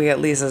name. We get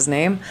Lisa's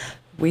name.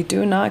 We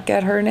do not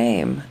get her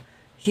name.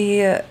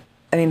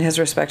 His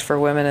respect for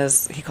women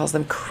is, he calls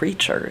them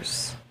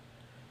creatures.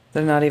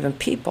 They're not even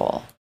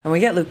people. And we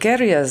get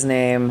Luceria's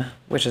name,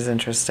 which is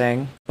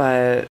interesting,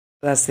 but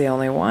that's the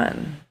only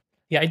one.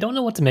 Yeah, I don't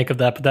know what to make of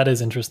that, but that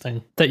is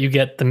interesting. That you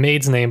get the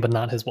maid's name, but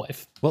not his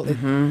wife. Well,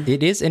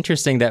 it is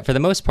interesting that for the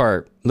most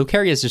part,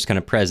 Lucaria is just kind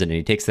of present and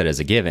he takes that as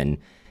a given.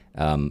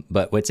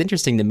 But what's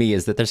interesting to me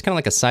is that there's kind of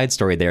like a side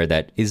story there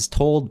that is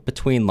told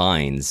between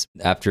lines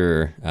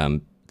after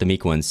the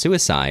Meek one's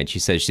suicide. She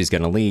says she's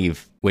going to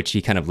leave, which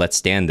he kind of lets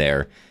stand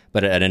there.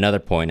 But at another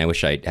point, I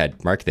wish I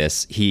had marked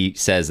this, he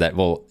says that,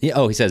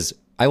 he says,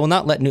 I will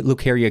not let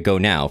Lucaria go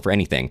now for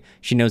anything.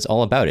 She knows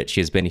all about it. She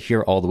has been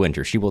here all the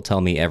winter. She will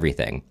tell me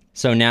everything.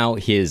 So now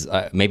his,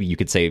 maybe you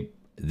could say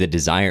the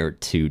desire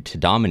to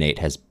dominate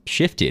has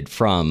shifted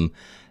from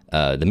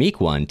the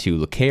Meek one to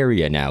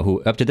Lucaria now,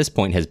 who up to this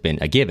point has been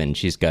a given.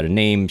 She's got a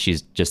name.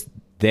 She's just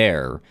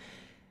there.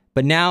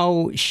 But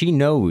now she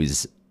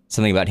knows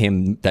something about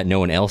him that no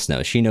one else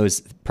knows. She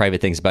knows private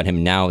things about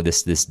him. Now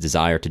this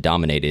desire to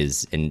dominate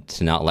and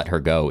to not let her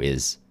go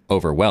is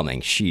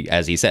overwhelming. She,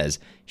 as he says,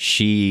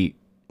 she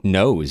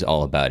knows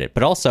all about it,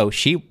 but also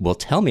she will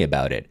tell me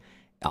about it,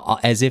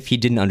 as if he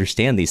didn't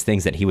understand these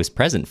things that he was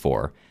present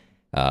for.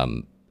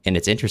 And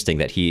it's interesting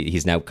that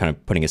he's now kind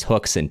of putting his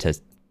hooks into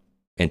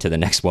the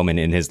next woman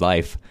in his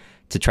life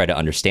to try to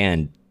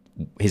understand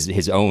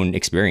his own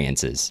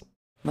experiences.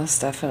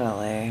 Most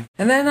definitely.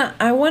 And then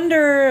I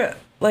wonder,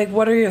 like,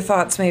 what are your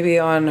thoughts maybe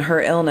on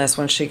her illness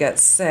when she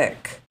gets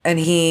sick? And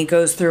he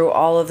goes through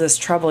all of this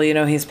trouble. You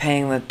know, he's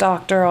paying the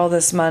doctor all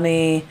this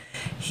money.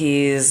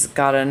 He's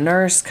got a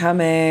nurse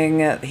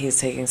coming.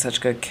 He's taking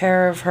such good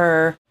care of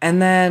her.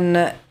 And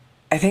then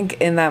I think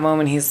in that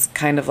moment, he's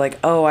kind of like,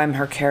 oh, I'm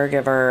her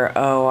caregiver.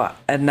 Oh,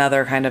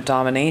 another kind of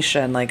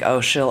domination. Like, oh,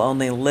 she'll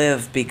only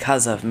live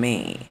because of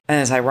me. And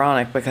it's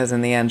ironic because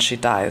in the end, she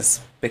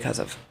dies because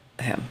of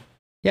him.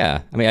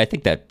 Yeah, I mean, I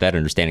think that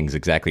understanding is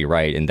exactly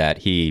right, in that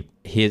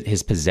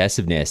his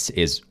possessiveness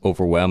is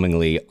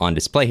overwhelmingly on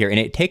display here, and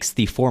it takes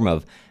the form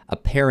of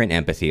apparent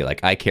empathy.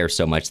 Like, I care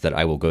so much that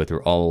I will go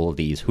through all of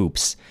these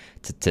hoops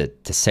to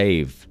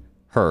save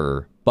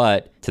her.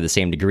 But to the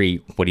same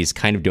degree, what he's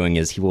kind of doing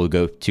is he will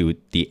go to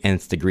the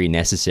nth degree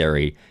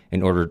necessary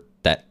in order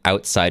that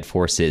outside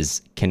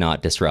forces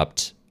cannot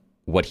disrupt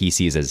what he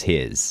sees as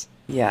his.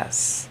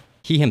 Yes.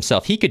 he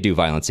himself, he could do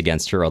violence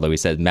against her, although he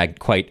said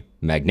quite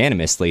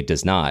magnanimously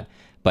does not.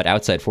 But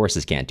outside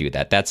forces can't do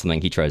that. That's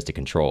something he tries to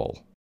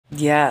control.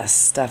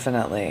 Yes,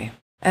 definitely.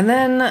 And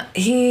then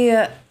he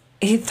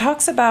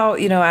talks about,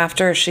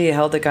 after she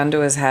held a gun to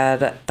his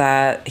head,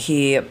 that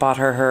he bought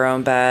her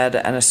own bed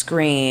and a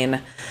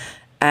screen.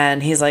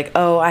 And he's like,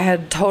 oh, I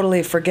had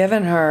totally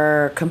forgiven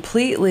her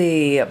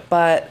completely.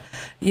 But,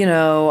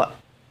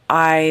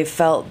 I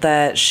felt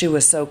that she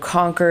was so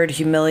conquered,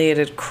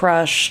 humiliated,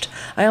 crushed.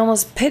 I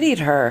almost pitied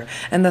her.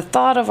 And the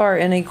thought of our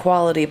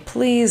inequality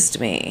pleased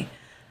me.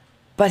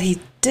 But he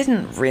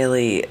didn't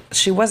really.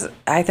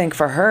 I think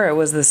for her, it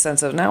was this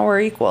sense of, now we're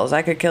equals.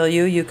 I could kill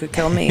you, you could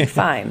kill me,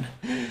 fine.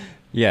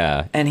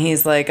 Yeah. And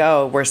he's like,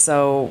 oh,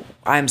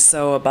 I'm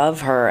so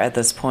above her at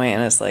this point.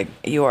 And it's like,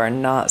 you are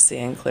not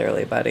seeing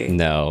clearly, buddy.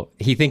 No,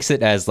 he thinks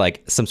it as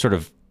like some sort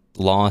of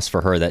loss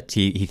for her, that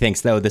he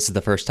thinks, though, this is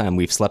the first time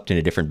we've slept in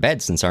a different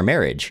bed since our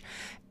marriage,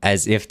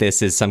 as if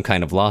this is some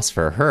kind of loss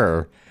for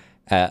her.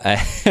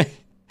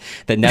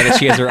 That now that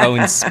she has her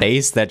own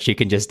space that she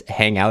can just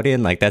hang out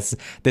in, like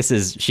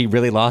she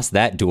really lost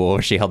that duel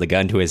where she held a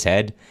gun to his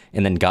head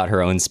and then got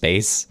her own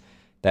space.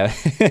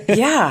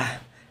 Yeah,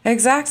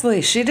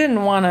 exactly. She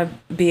didn't want to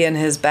be in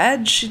his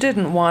bed. She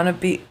didn't want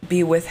to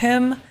be with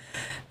him.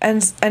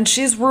 And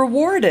she's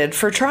rewarded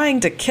for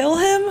trying to kill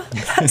him.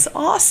 That's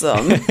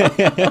awesome.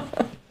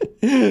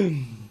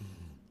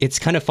 It's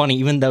kind of funny,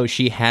 even though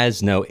she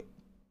has the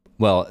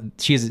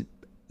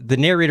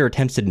narrator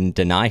attempts to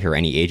deny her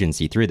any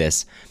agency through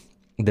this.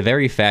 The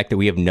very fact that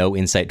we have no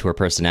insight to her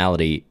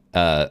personality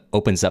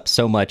opens up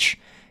so much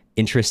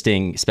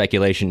interesting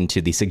speculation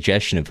into the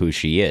suggestion of who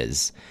she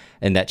is,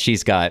 and that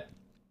she's got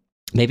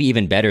maybe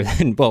even better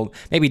than,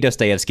 maybe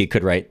Dostoevsky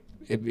could write,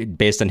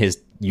 based on his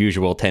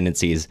usual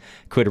tendencies,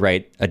 could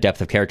write a depth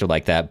of character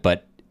like that,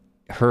 but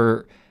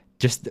her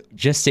just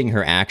seeing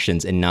her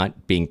actions and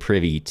not being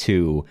privy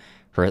to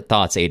her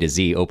thoughts A to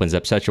Z opens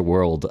up such a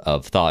world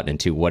of thought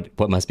into what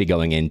must be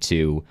going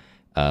into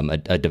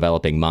a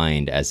developing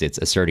mind as it's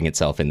asserting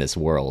itself in this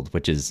world,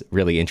 which is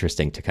really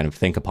interesting to kind of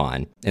think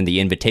upon. And the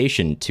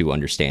invitation to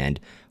understand,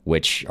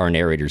 which our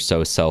narrator's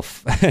so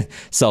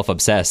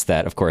self-obsessed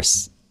that, of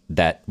course,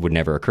 that would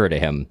never occur to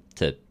him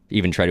to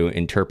even try to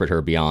interpret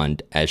her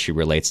beyond as she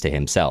relates to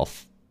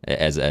himself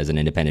as an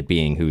independent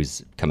being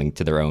who's coming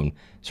to their own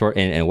sort,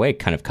 in a way,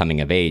 kind of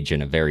coming of age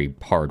in a very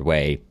hard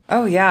way.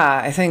 Oh,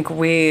 yeah. I think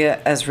we,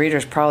 as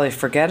readers, probably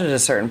forget at a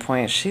certain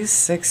point. She's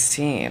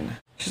 16.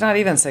 She's not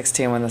even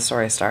 16 when the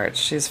story starts.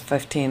 She's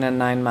 15 and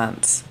 9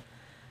 months.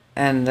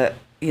 And,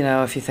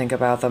 if you think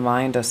about the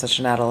mind of such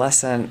an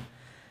adolescent,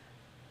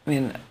 I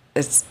mean,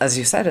 it's, as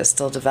you said, it's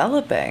still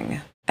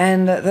developing.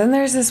 And then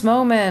there's this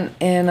moment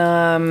in,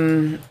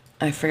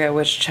 I forget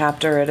which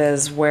chapter it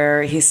is,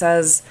 where he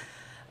says,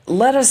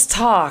 let us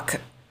talk.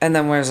 And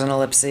then there's an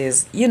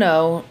ellipses,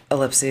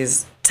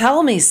 ellipses,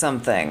 tell me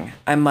something.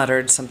 I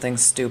muttered something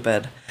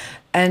stupid.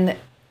 And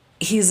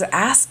he's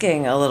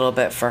asking a little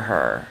bit for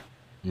her.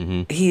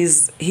 Mm-hmm.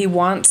 He's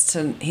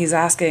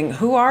asking,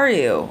 who are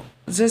you?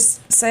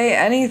 Just say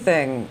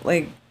anything.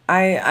 Like,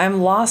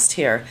 I'm lost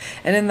here.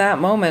 And in that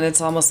moment,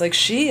 it's almost like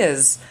she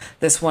is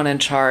this one in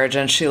charge.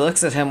 And she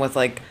looks at him with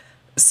like,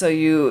 so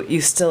you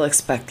still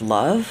expect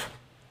love?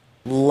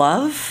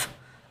 Love?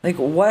 Like,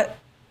 what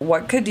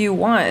could you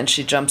want? And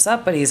she jumps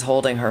up, but he's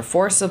holding her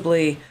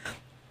forcibly.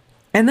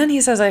 And then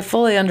he says, I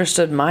fully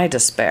understood my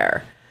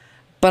despair.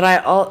 But I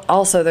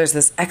also, there's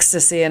this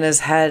ecstasy in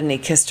his head, and he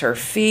kissed her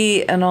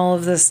feet and all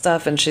of this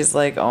stuff. And she's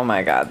like, oh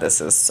my God,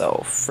 this is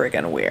so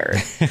friggin' weird.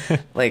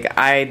 Like,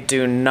 I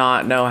do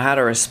not know how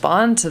to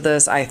respond to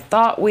this. I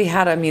thought we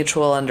had a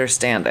mutual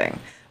understanding.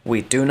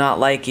 We do not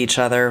like each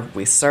other.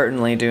 We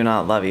certainly do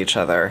not love each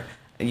other.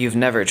 You've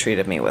never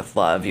treated me with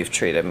love. You've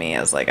treated me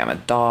as like I'm a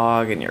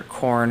dog in your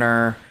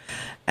corner.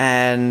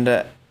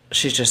 And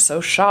she's just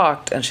so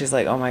shocked. And she's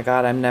like, oh my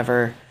God, I'm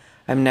never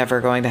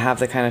going to have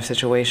the kind of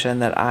situation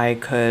that I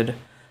could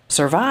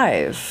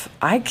survive.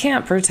 I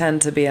can't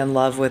pretend to be in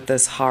love with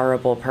this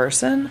horrible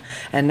person.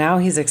 And now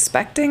he's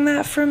expecting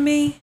that from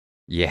me.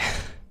 Yeah.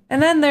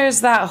 And then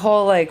there's that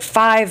whole like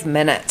 5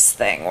 minutes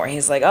thing where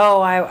he's like,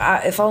 oh, I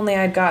if only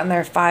I'd gotten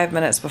there 5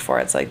 minutes before.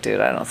 It's like, dude,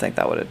 I don't think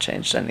that would have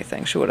changed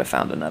anything. She would have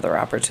found another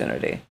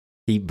opportunity.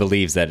 He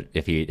believes that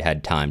if he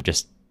had time,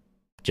 just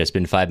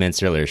been 5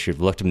 minutes earlier, she would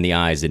have looked him in the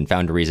eyes and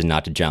found a reason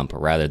not to jump,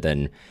 rather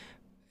than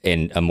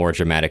in a more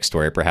dramatic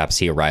story, perhaps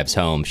he arrives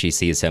home, she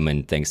sees him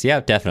and thinks,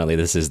 yeah, definitely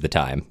this is the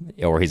time,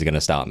 or he's going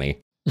to stop me.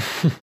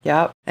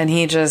 Yep. And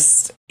he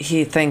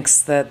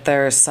thinks that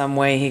there's some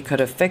way he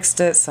could have fixed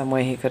it, some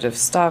way he could have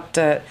stopped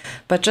it.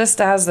 But just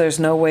as there's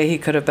no way he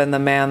could have been the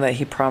man that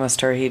he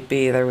promised her he'd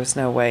be, there was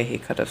no way he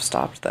could have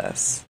stopped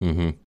this.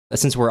 Mm-hmm.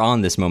 Since we're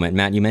on this moment,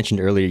 Matt, you mentioned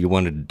earlier you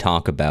wanted to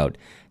talk about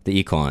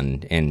the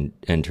econ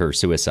and her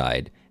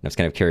suicide. And I was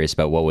kind of curious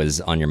about what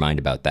was on your mind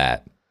about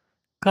that.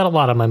 Got a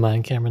lot on my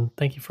mind, Cameron.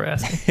 Thank you for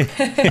asking.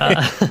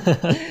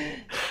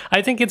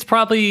 I think it's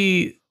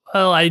probably...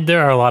 Well,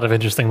 there are a lot of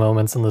interesting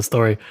moments in the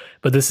story,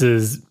 but this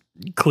is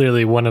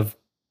clearly one of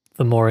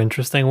the more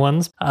interesting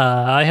ones.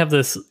 I have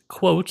this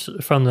quote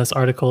from this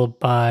article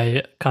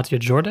by Katya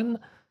Jordan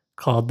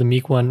called "The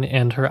Meek One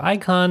and Her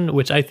Icon,"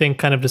 which I think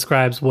kind of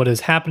describes what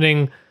is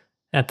happening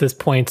at this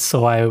point.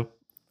 So I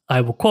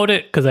will quote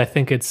it because I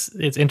think it's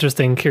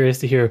interesting, curious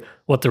to hear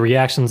what the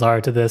reactions are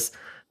to this.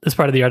 This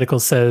part of the article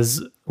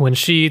says, when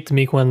she, the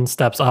Meek One,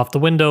 steps off the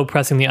window,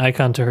 pressing the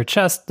icon to her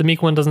chest, the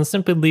Meek One doesn't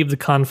simply leave the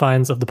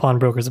confines of the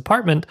pawnbroker's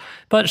apartment,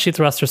 but she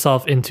thrusts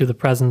herself into the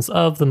presence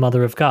of the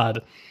Mother of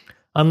God.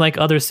 Unlike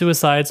other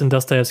suicides in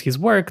Dostoevsky's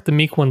work, the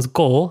Meek One's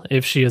goal,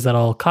 if she is at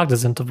all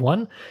cognizant of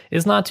one,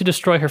 is not to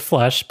destroy her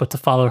flesh, but to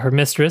follow her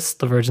mistress,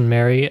 the Virgin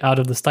Mary, out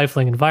of the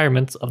stifling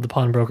environment of the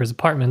pawnbroker's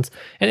apartment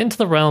and into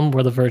the realm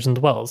where the Virgin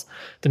dwells.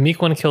 The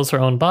Meek One kills her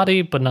own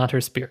body, but not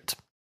her spirit.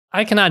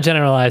 I cannot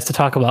generalize to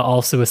talk about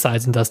all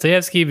suicides in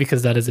Dostoevsky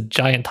because that is a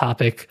giant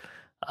topic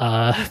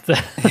that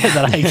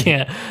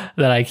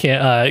I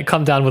can't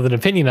come down with an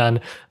opinion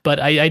on.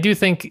 But I do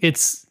think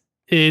it's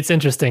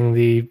interesting,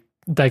 the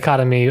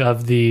dichotomy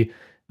of the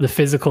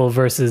physical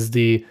versus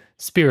the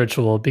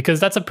spiritual,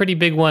 because that's a pretty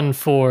big one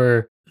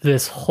for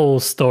this whole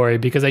story,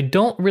 because I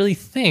don't really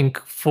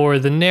think for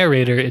the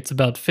narrator it's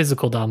about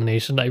physical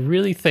domination. I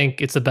really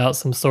think it's about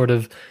some sort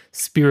of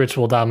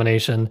spiritual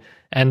domination,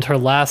 and her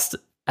last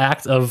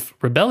act of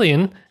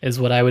rebellion is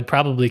what I would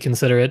probably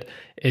consider it,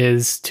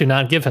 is to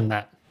not give him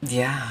that.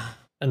 Yeah.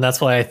 And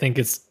that's why I think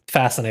it's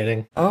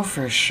fascinating. Oh,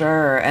 for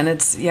sure. And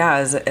it's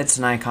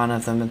an icon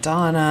of the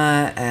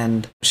Madonna,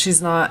 and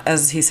she's not,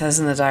 as he says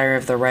in the diary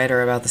of the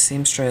writer about the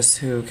seamstress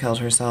who killed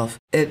herself,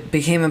 it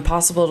became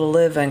impossible to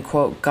live, and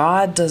quote,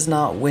 God does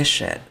not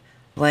wish it.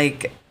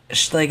 Like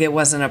it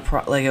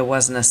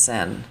wasn't a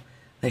sin.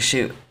 Like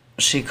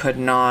she could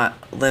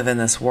not live in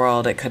this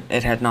world.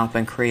 It had not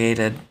been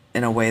created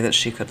in a way that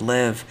she could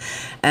live.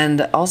 And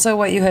also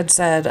what you had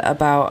said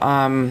about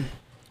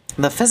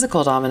the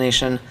physical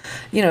domination,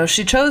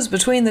 she chose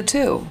between the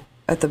two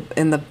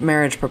in the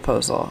marriage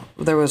proposal.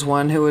 There was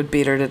one who would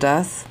beat her to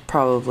death,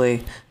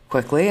 probably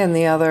quickly, and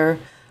the other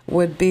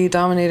would be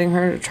dominating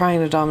her,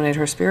 trying to dominate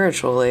her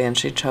spiritually, and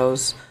she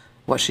chose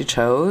what she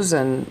chose,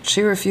 and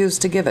she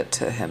refused to give it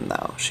to him,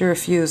 though. She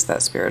refused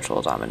that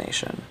spiritual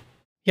domination.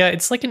 Yeah,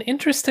 it's like an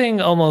interesting,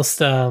 almost,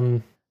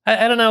 I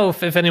don't know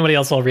if anybody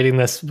else while reading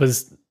this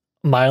was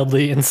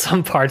mildly in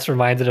some parts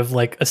reminded of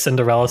like a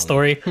Cinderella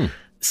story.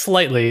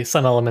 Slightly,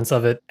 some elements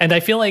of it. And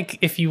I feel like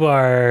if you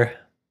are,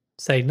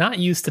 say, not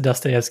used to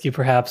Dostoevsky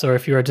perhaps, or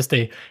if you are just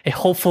a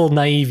hopeful,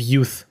 naive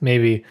youth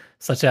maybe,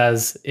 such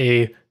as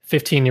a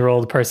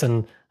 15-year-old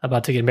person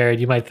about to get married,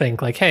 you might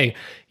think like, hey,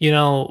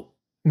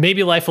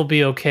 maybe life will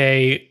be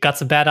okay, got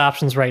some bad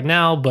options right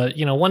now, but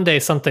one day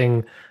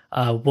something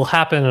will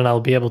happen and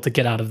I'll be able to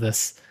get out of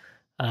this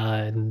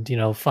and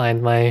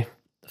find my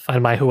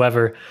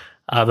whoever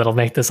that'll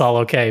make this all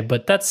okay.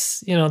 But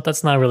that's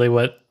not really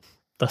what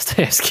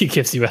Dostoevsky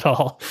gives you at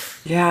all.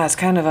 Yeah, it's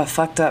kind of a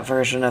fucked up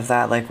version of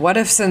that. Like, what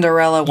if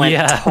Cinderella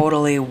went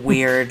totally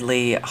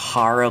weirdly,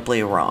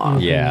 horribly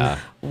wrong? Yeah.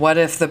 What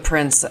if the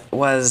prince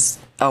was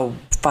a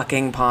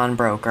fucking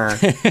pawnbroker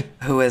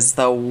who is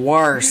the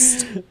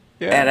worst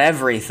at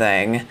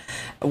everything?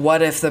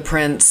 What if the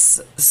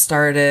prince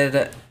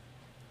started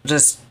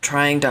just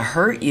trying to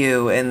hurt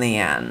you in the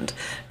end?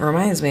 It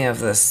reminds me of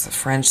this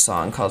French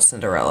song called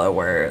Cinderella,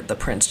 where the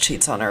prince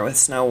cheats on her with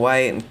Snow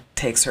White and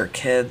takes her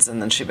kids, and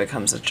then she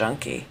becomes a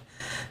junkie.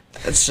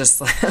 It's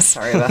just like,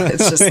 sorry about it.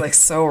 It's just like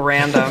so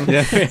random.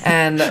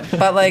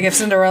 But like if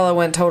Cinderella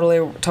went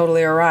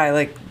totally awry,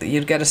 like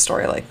you'd get a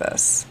story like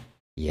this.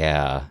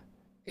 Yeah.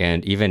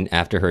 And even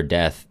after her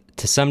death,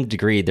 to some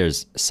degree,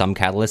 there's some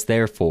catalyst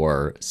there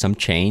for some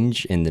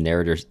change in the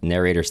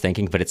narrator's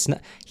thinking, but it's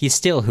not, he's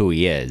still who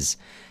he is.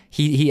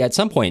 He at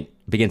some point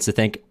begins to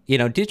think,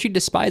 did she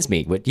despise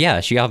me? But yeah,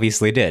 she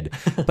obviously did.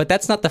 But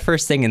that's not the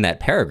first thing in that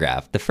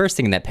paragraph. The first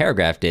thing in that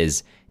paragraph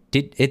is,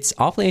 it's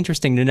awfully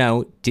interesting to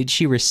know, did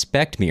she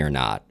respect me or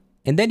not?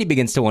 And then he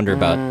begins to wonder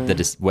about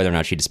whether or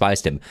not she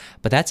despised him.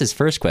 But that's his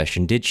first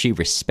question. Did she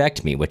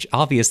respect me? Which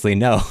obviously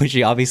no.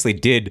 She obviously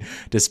did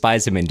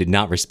despise him and did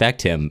not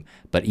respect him.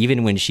 But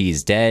even when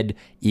she's dead,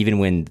 even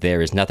when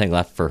there is nothing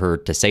left for her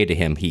to say to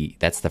him,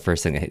 that's the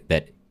first thing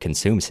that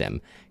consumes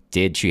him.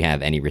 Did she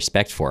have any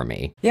respect for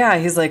me? Yeah,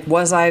 he's like,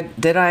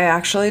 did I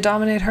actually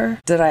dominate her?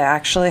 Did I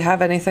actually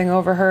have anything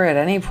over her at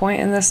any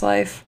point in this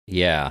life?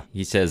 Yeah,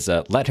 he says,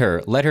 let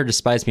her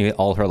despise me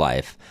all her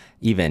life.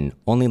 Even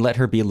only let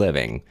her be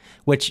living,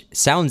 which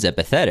sounds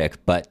empathetic,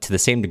 but to the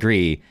same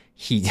degree,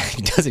 he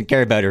doesn't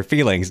care about her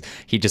feelings.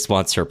 He just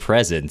wants her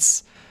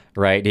presence,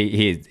 right?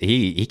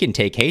 He can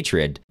take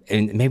hatred,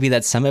 and maybe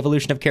that's some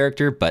evolution of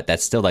character, but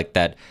that's still like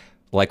that.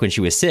 Like when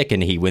she was sick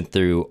and he went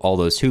through all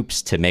those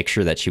hoops to make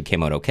sure that she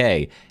came out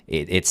okay,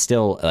 it's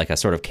still like a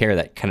sort of care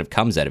that kind of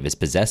comes out of his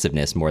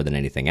possessiveness more than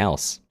anything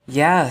else.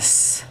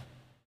 Yes.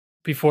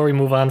 Before we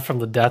move on from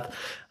the death,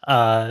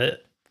 the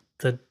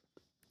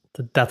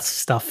death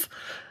stuff,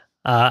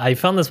 I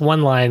found this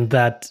one line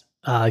that,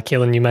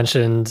 Kaitlin, you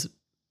mentioned,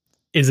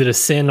 is it a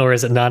sin or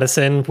is it not a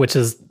sin? Which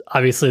is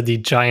obviously the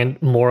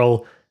giant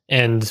moral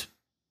and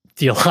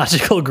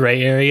theological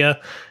gray area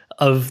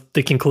of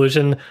the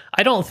conclusion,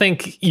 I don't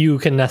think you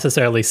can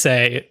necessarily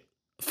say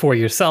for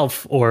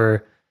yourself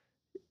or,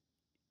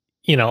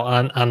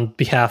 on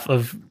behalf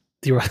of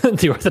the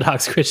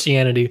Orthodox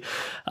Christianity,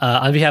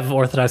 on behalf of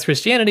Orthodox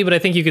Christianity, but I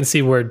think you can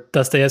see where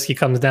Dostoevsky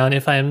comes down,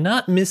 if I am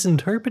not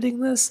misinterpreting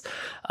this,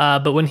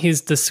 but when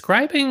he's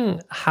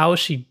describing how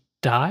she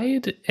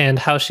died and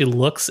how she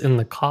looks in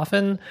the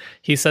coffin,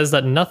 he says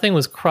that nothing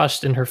was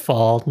crushed in her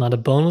fall, not a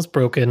bone was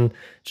broken,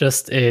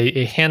 just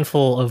a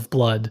handful of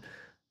blood.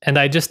 And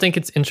I just think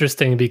it's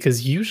interesting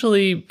because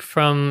usually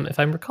from, if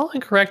I'm recalling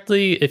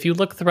correctly, if you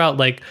look throughout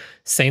like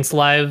saints'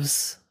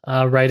 lives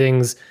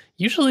writings,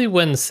 usually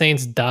when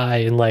saints die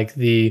in like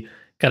the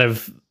kind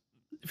of,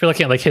 if you're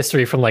looking at like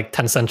history from like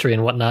 10th century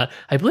and whatnot,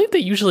 I believe they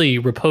usually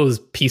repose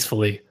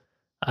peacefully,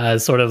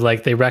 sort of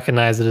like they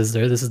recognize it as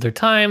this is their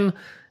time.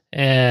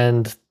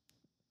 And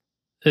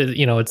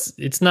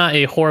it's not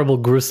a horrible,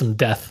 gruesome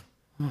death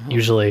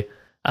usually.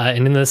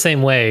 And in the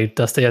same way,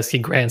 Dostoevsky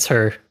grants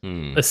her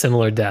a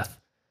similar death.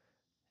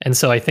 And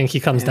so I think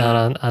he comes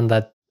down on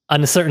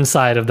a certain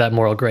side of that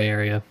moral gray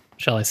area,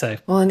 shall I say.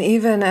 Well, and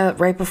even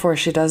right before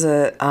she does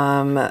it,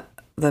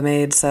 the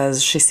maid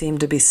says she seemed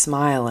to be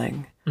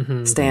smiling,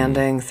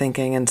 standing,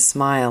 thinking, and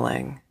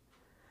smiling.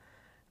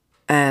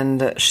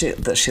 And she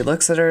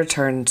looks at her,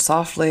 turned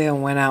softly,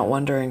 and went out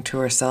wondering to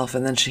herself,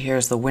 and then she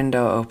hears the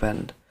window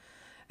opened.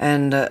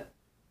 And the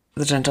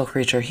gentle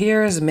creature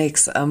hears,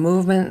 makes a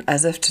movement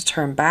as if to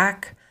turn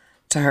back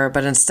to her,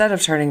 but instead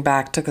of turning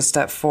back, took a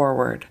step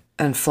forward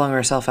and flung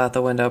herself out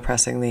the window,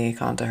 pressing the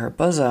icon to her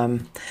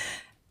bosom.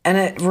 And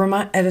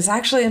it is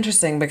actually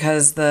interesting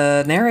because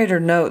the narrator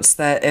notes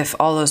that if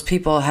all those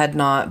people had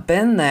not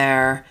been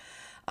there,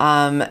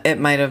 it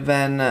might have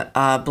been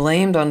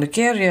blamed on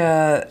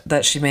Luceria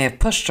that she may have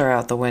pushed her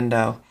out the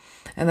window.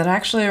 And that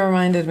actually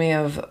reminded me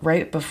of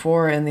right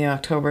before in the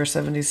October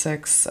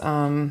 76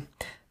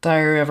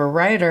 Diary of a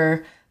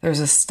Writer, there's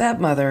a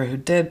stepmother who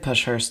did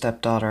push her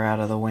stepdaughter out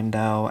of the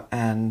window.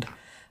 And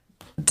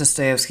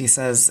Dostoevsky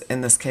says in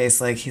this case,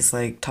 like he's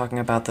like talking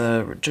about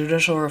the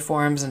judicial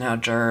reforms and how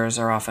jurors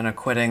are often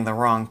acquitting the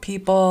wrong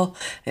people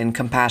in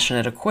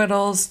compassionate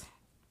acquittals.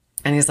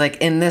 And he's like,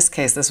 in this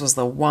case, this was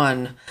the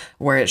one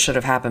where it should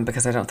have happened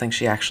because I don't think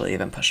she actually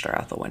even pushed her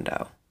out the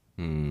window.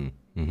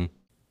 Mm-hmm.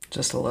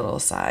 Just a little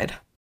aside.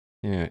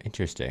 Yeah,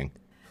 interesting.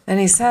 And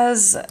he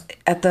says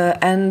at the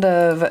end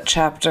of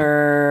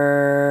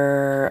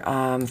chapter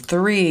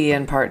 3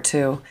 in part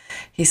 2,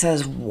 he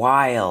says,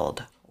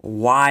 wild,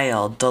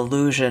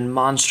 delusion,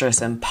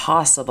 monstrous,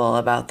 impossible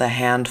about the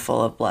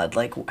handful of blood.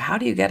 Like, how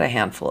do you get a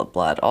handful of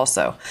blood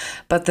also?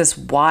 But this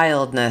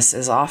wildness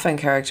is often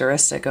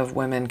characteristic of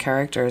women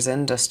characters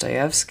in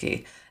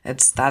Dostoevsky.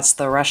 That's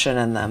the Russian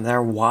in them.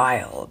 They're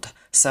wild.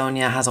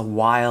 Sonia has a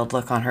wild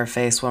look on her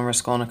face when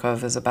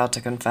Raskolnikov is about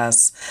to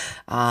confess.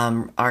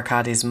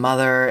 Arkady's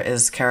mother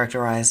is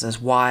characterized as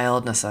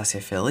wild, Nastasia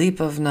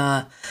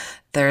Filipovna.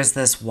 There's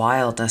this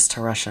wildness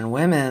to Russian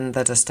women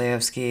that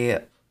Dostoevsky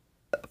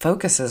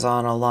focuses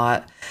on a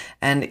lot,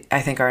 and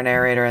I think our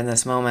narrator in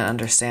this moment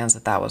understands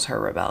that was her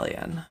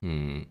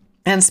rebellion.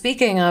 And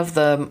speaking of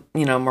the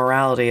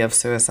morality of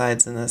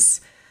suicides in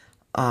this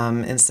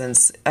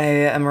instance, I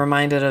am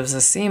reminded of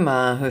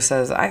Zosima, who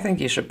says, I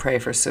think you should pray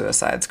for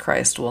suicides.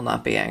 Christ will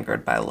not be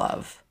angered by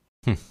love.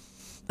 And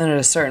at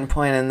a certain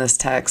point in this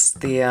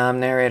text, the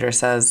narrator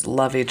says,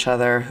 love each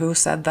other. Who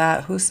said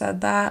that?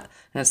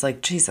 And it's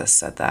like, Jesus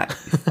said that,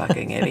 you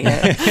fucking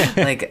idiot.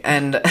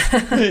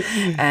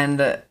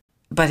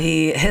 But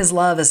his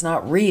love is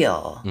not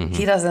real.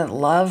 He doesn't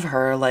love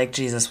her like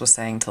Jesus was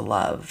saying to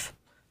love,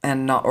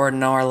 and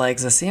nor like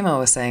Zosima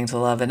was saying to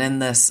love. And in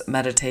this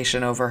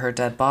meditation over her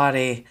dead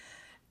body,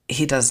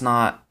 he does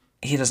not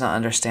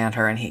understand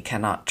her, and he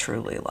cannot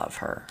truly love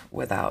her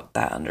without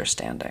that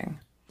understanding.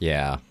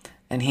 Yeah.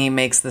 And he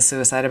makes the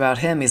suicide about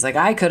him. He's like,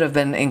 I could have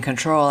been in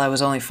control. I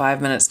was only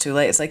 5 minutes too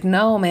late. It's like,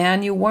 no,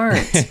 man, you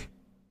weren't.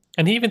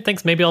 And he even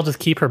thinks maybe I'll just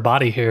keep her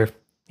body here,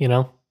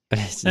 and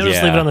just leave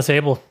it on the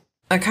table.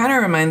 It kind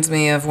of reminds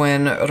me of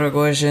when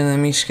Rogozhin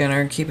and Mishkin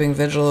are keeping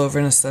vigil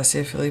over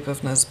Nastasia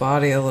Filipovna's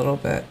body a little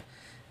bit.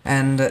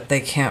 And they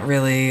can't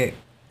really,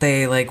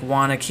 they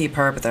want to keep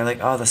her, but they're like,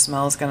 oh, the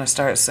smell's going to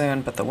start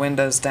soon, but the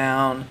window's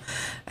down.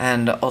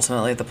 And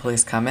ultimately the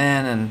police come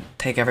in and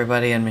take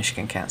everybody, and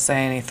Mishkin can't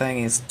say anything.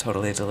 He's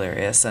totally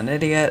delirious, an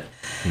idiot.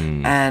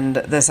 And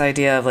this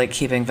idea of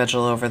keeping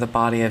vigil over the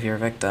body of your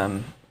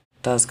victim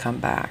does come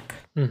back.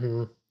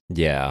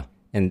 Yeah.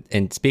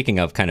 And speaking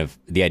of kind of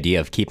the idea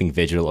of keeping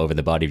vigil over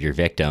the body of your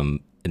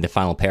victim, in the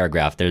final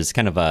paragraph, there's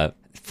kind of a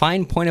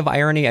fine point of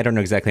irony. I don't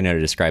know exactly how to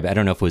describe it. I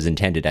don't know if it was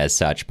intended as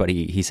such, but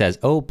he says,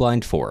 "Oh,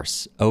 blind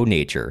force, oh,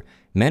 nature,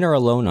 men are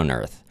alone on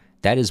earth.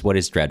 That is what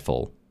is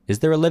dreadful. Is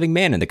there a living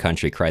man in the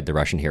country?" cried the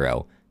Russian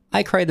hero.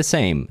 "I cry the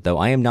same, though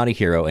I am not a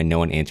hero and no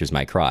one answers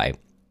my cry."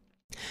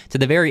 To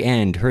the very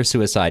end, her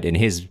suicide in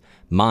his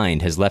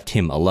mind has left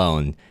him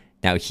alone.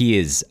 Now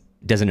he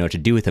doesn't know what to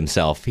do with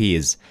himself. He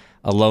is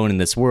alone in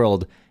this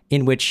world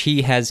in which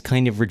he has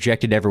kind of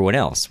rejected everyone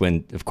else,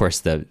 when, of course,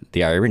 the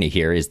irony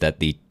here is that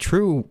the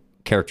true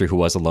character who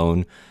was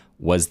alone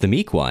was the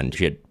Meek one.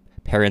 She had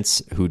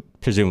parents who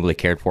presumably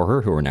cared for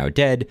her, who are now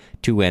dead,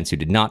 2 aunts who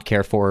did not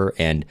care for her,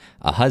 and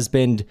a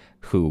husband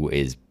who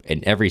is,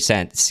 in every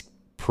sense,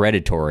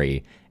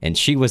 predatory. And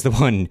she was the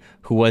one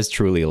who was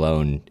truly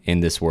alone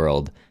in this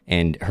world.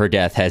 And her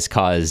death has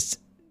caused,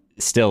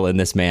 still in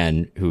this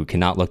man who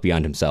cannot look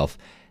beyond himself,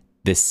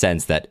 this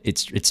sense that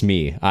it's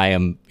me. I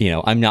am,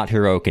 I'm not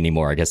heroic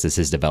anymore. I guess this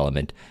is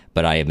development,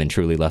 but I have been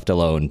truly left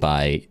alone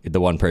by the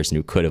one person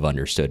who could have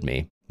understood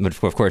me.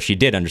 But of course, she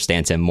did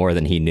understand him more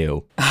than he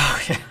knew.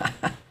 Oh,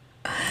 yeah.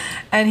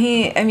 And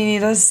he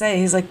does say,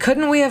 he's like,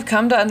 couldn't we have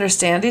come to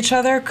understand each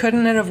other?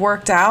 Couldn't it have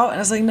worked out? And I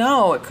was like,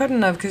 no, it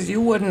couldn't have, because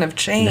you wouldn't have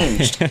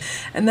changed.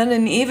 And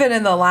then even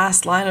in the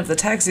last line of the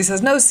text, he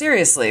says, no,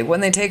 seriously, when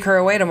they take her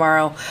away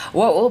tomorrow,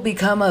 what will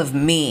become of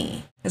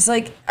me? It's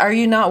like, are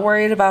you not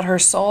worried about her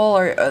soul,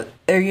 or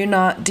do you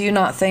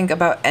not think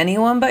about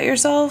anyone but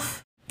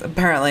yourself?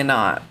 Apparently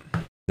not.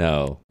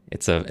 No,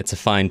 it's a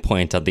fine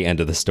point at the end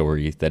of the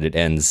story that it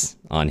ends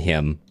on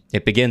him.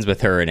 It begins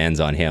with her and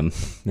ends on him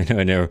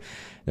in a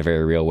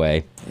very real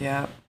way.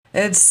 Yeah.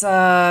 It's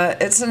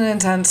an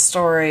intense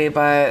story,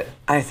 but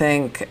I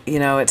think,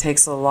 it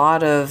takes a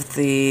lot of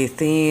the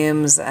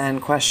themes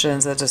and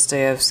questions that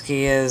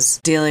Dostoevsky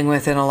is dealing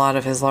with in a lot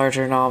of his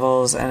larger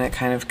novels, and it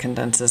kind of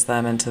condenses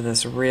them into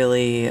this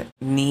really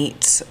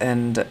neat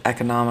and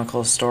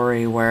economical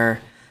story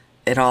where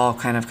it all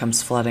kind of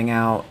comes flooding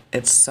out.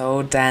 It's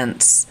so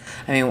dense.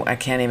 I mean, I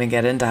can't even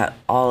get into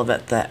all of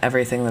it,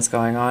 everything that's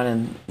going on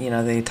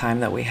in, the time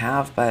that we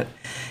have, but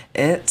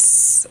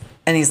it's...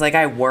 And he's like,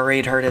 I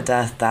worried her to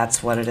death.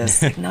 That's what it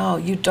is. Like, no,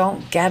 you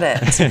don't get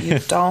it. You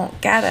don't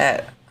get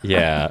it.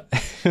 Yeah.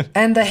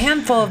 And the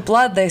handful of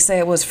blood, they say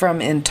it was from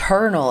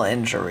internal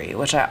injury,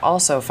 which I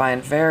also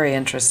find very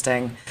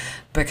interesting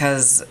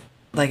because,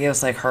 it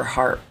was like her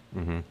heart.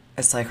 Mm-hmm.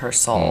 It's like her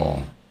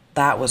soul.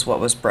 That was what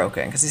was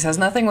broken. Because he says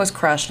nothing was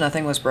crushed,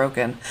 nothing was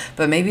broken.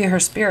 But maybe her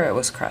spirit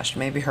was crushed.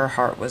 Maybe her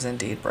heart was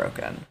indeed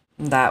broken.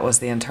 That was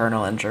the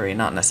internal injury,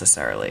 not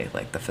necessarily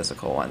the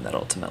physical one that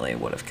ultimately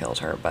would have killed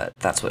her, but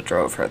that's what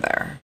drove her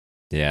there.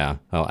 Yeah.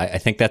 Well, I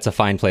think that's a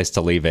fine place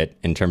to leave it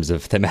in terms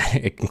of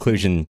thematic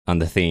conclusion on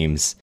the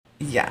themes.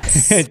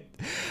 Yes.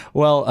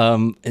 Well,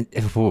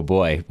 oh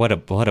boy, what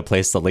a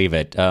place to leave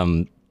it.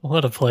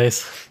 What a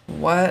place.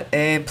 What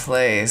a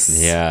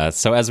place. Yeah.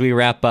 So as we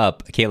wrap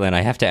up, Kaitlin,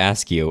 I have to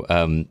ask you,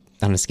 on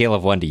a scale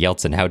of 1 to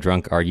Yeltsin, how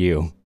drunk are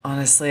you?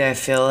 Honestly, I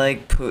feel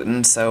like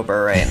Putin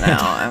sober right now.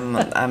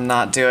 I'm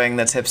not doing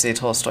the tipsy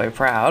Tolstoy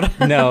proud.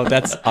 No,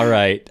 that's all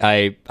right.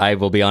 I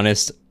will be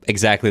honest,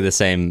 exactly the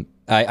same.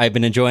 I've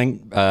been enjoying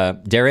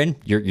Darren,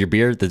 your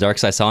beer, The Dark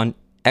Saison,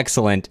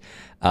 excellent.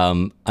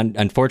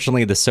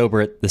 Unfortunately, the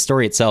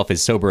story itself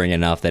is sobering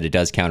enough that it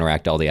does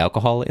counteract all the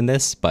alcohol in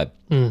this, but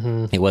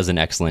it was an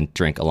excellent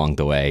drink along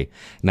the way.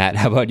 Matt,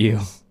 how about you?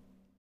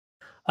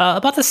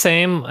 About the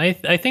same. I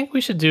think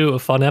we should do a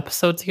fun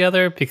episode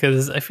together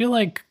because I feel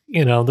like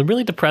the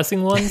really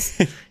depressing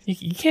ones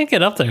you can't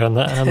get up there on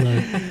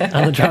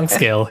the drunk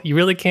scale. You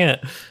really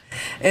can't.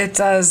 It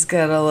does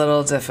get a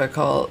little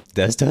difficult.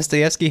 Does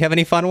Dostoevsky have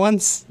any fun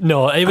ones?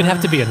 No, it would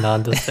have to be a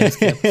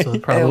non-Dostoevsky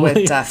episode. Probably. It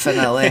would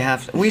definitely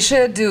have to. We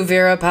should do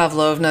Vera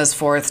Pavlovna's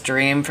Fourth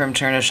Dream from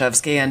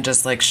Chernyshevsky and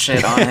just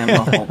shit on him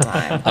the whole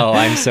time. Oh,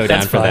 I'm so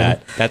down for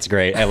that. That's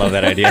great. I love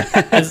that idea.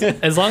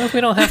 As long as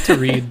we don't have to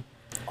read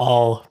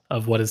all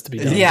of what is to be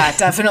done. Yeah,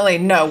 definitely.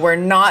 No, we're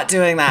not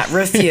doing that.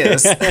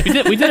 Refuse.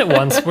 we did it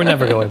once. We're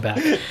never going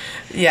back.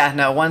 Yeah,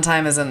 no, one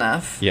time is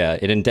enough. Yeah,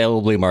 it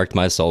indelibly marked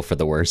my soul for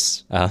the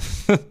worse.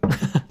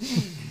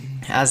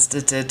 As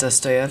did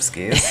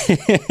Dostoevsky's.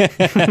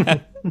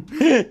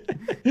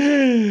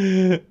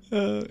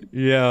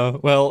 Yeah,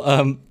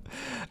 well,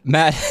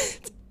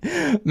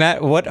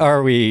 Matt, what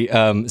are we,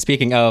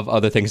 speaking of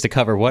other things to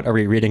cover, what are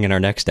we reading in our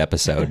next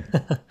episode?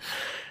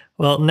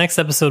 Well, next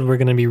episode, we're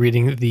going to be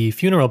reading The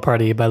Funeral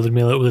Party by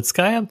Lyudmila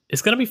Ulitskaya.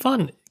 It's going to be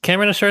fun.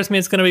 Cameron assures me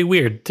it's going to be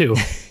weird, too.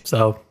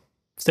 So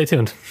stay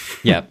tuned.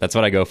 Yeah, that's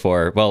what I go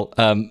for. Well,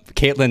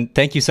 Kaitlin,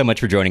 thank you so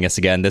much for joining us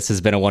again. This has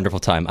been a wonderful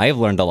time. I have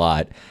learned a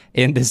lot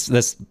in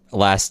this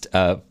last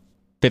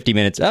 50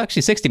 minutes,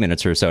 actually 60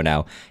 minutes or so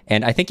now.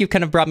 And I think you've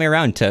kind of brought me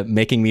around to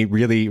making me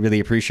really,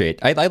 really appreciate.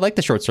 I liked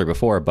the short story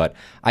before, but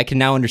I can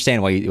now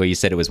understand why you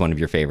said it was one of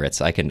your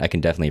favorites. I can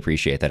definitely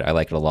appreciate that. I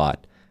like it a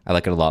lot. I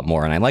like it a lot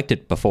more, and I liked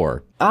it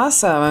before.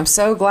 Awesome. I'm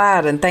so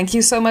glad, and thank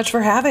you so much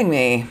for having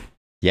me.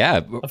 Yeah,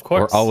 of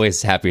course. We're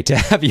always happy to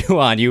have you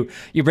on. You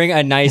bring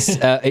a nice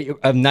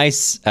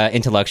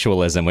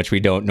intellectualism, which we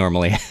don't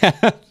normally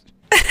have.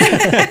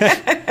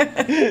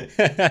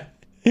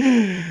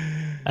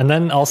 And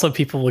then also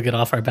people will get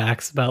off our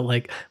backs about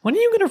when are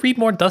you going to read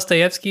more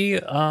Dostoevsky?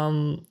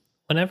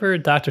 Whenever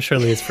Dr.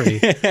 Shirley is free.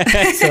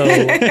 So,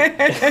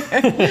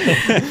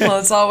 well,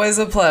 it's always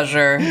a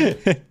pleasure.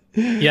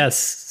 Yes.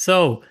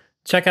 So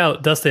check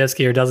out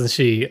Dostoevsky or Doesn't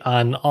She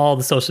on all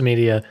the social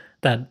media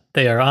that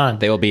they are on.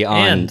 They will be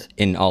on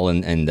in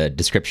the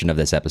description of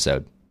this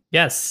episode.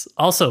 Yes.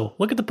 Also,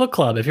 look at the book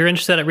club if you're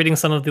interested in reading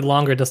some of the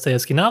longer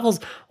Dostoevsky novels,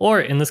 or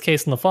in this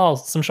case, in the fall,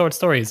 some short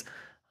stories.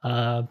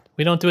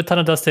 We don't do a ton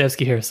of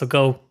Dostoevsky here, so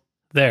go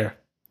there.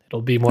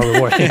 It'll be more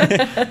rewarding.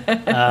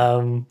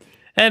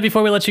 And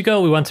before we let you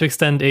go, we want to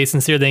extend a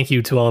sincere thank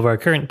you to all of our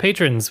current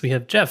patrons. We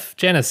have Jeff,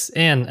 Janice,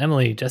 Anne,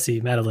 Emily,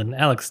 Jesse, Madeline,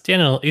 Alex,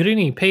 Daniel,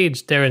 Irini,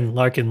 Paige, Darren,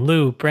 Larkin,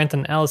 Lou,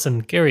 Branton, Allison,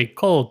 Gary,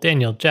 Cole,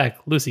 Daniel, Jack,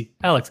 Lucy,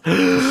 Alex,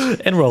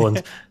 and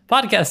Roland.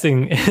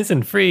 Podcasting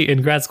isn't free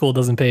and grad school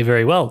doesn't pay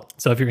very well.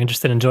 So if you're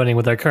interested in joining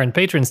with our current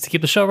patrons to keep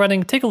the show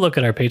running, take a look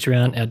at our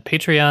Patreon at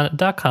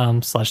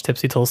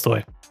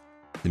patreon.com/tipsytolstoy.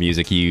 The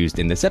music used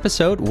in this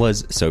episode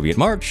was Soviet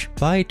March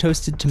by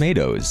Toasted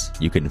Tomatoes.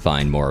 You can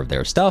find more of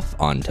their stuff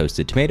on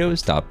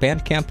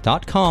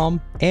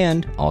toastedtomatoes.bandcamp.com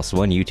and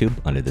also on YouTube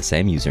under the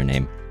same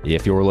username.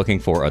 If you're looking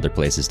for other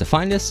places to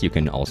find us, you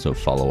can also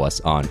follow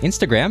us on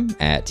Instagram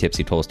at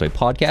Tipsy Tolstoy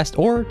Podcast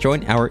or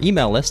join our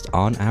email list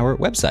on our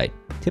website,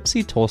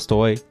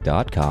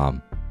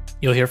 tipsytolstoy.com.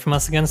 You'll hear from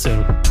us again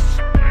soon.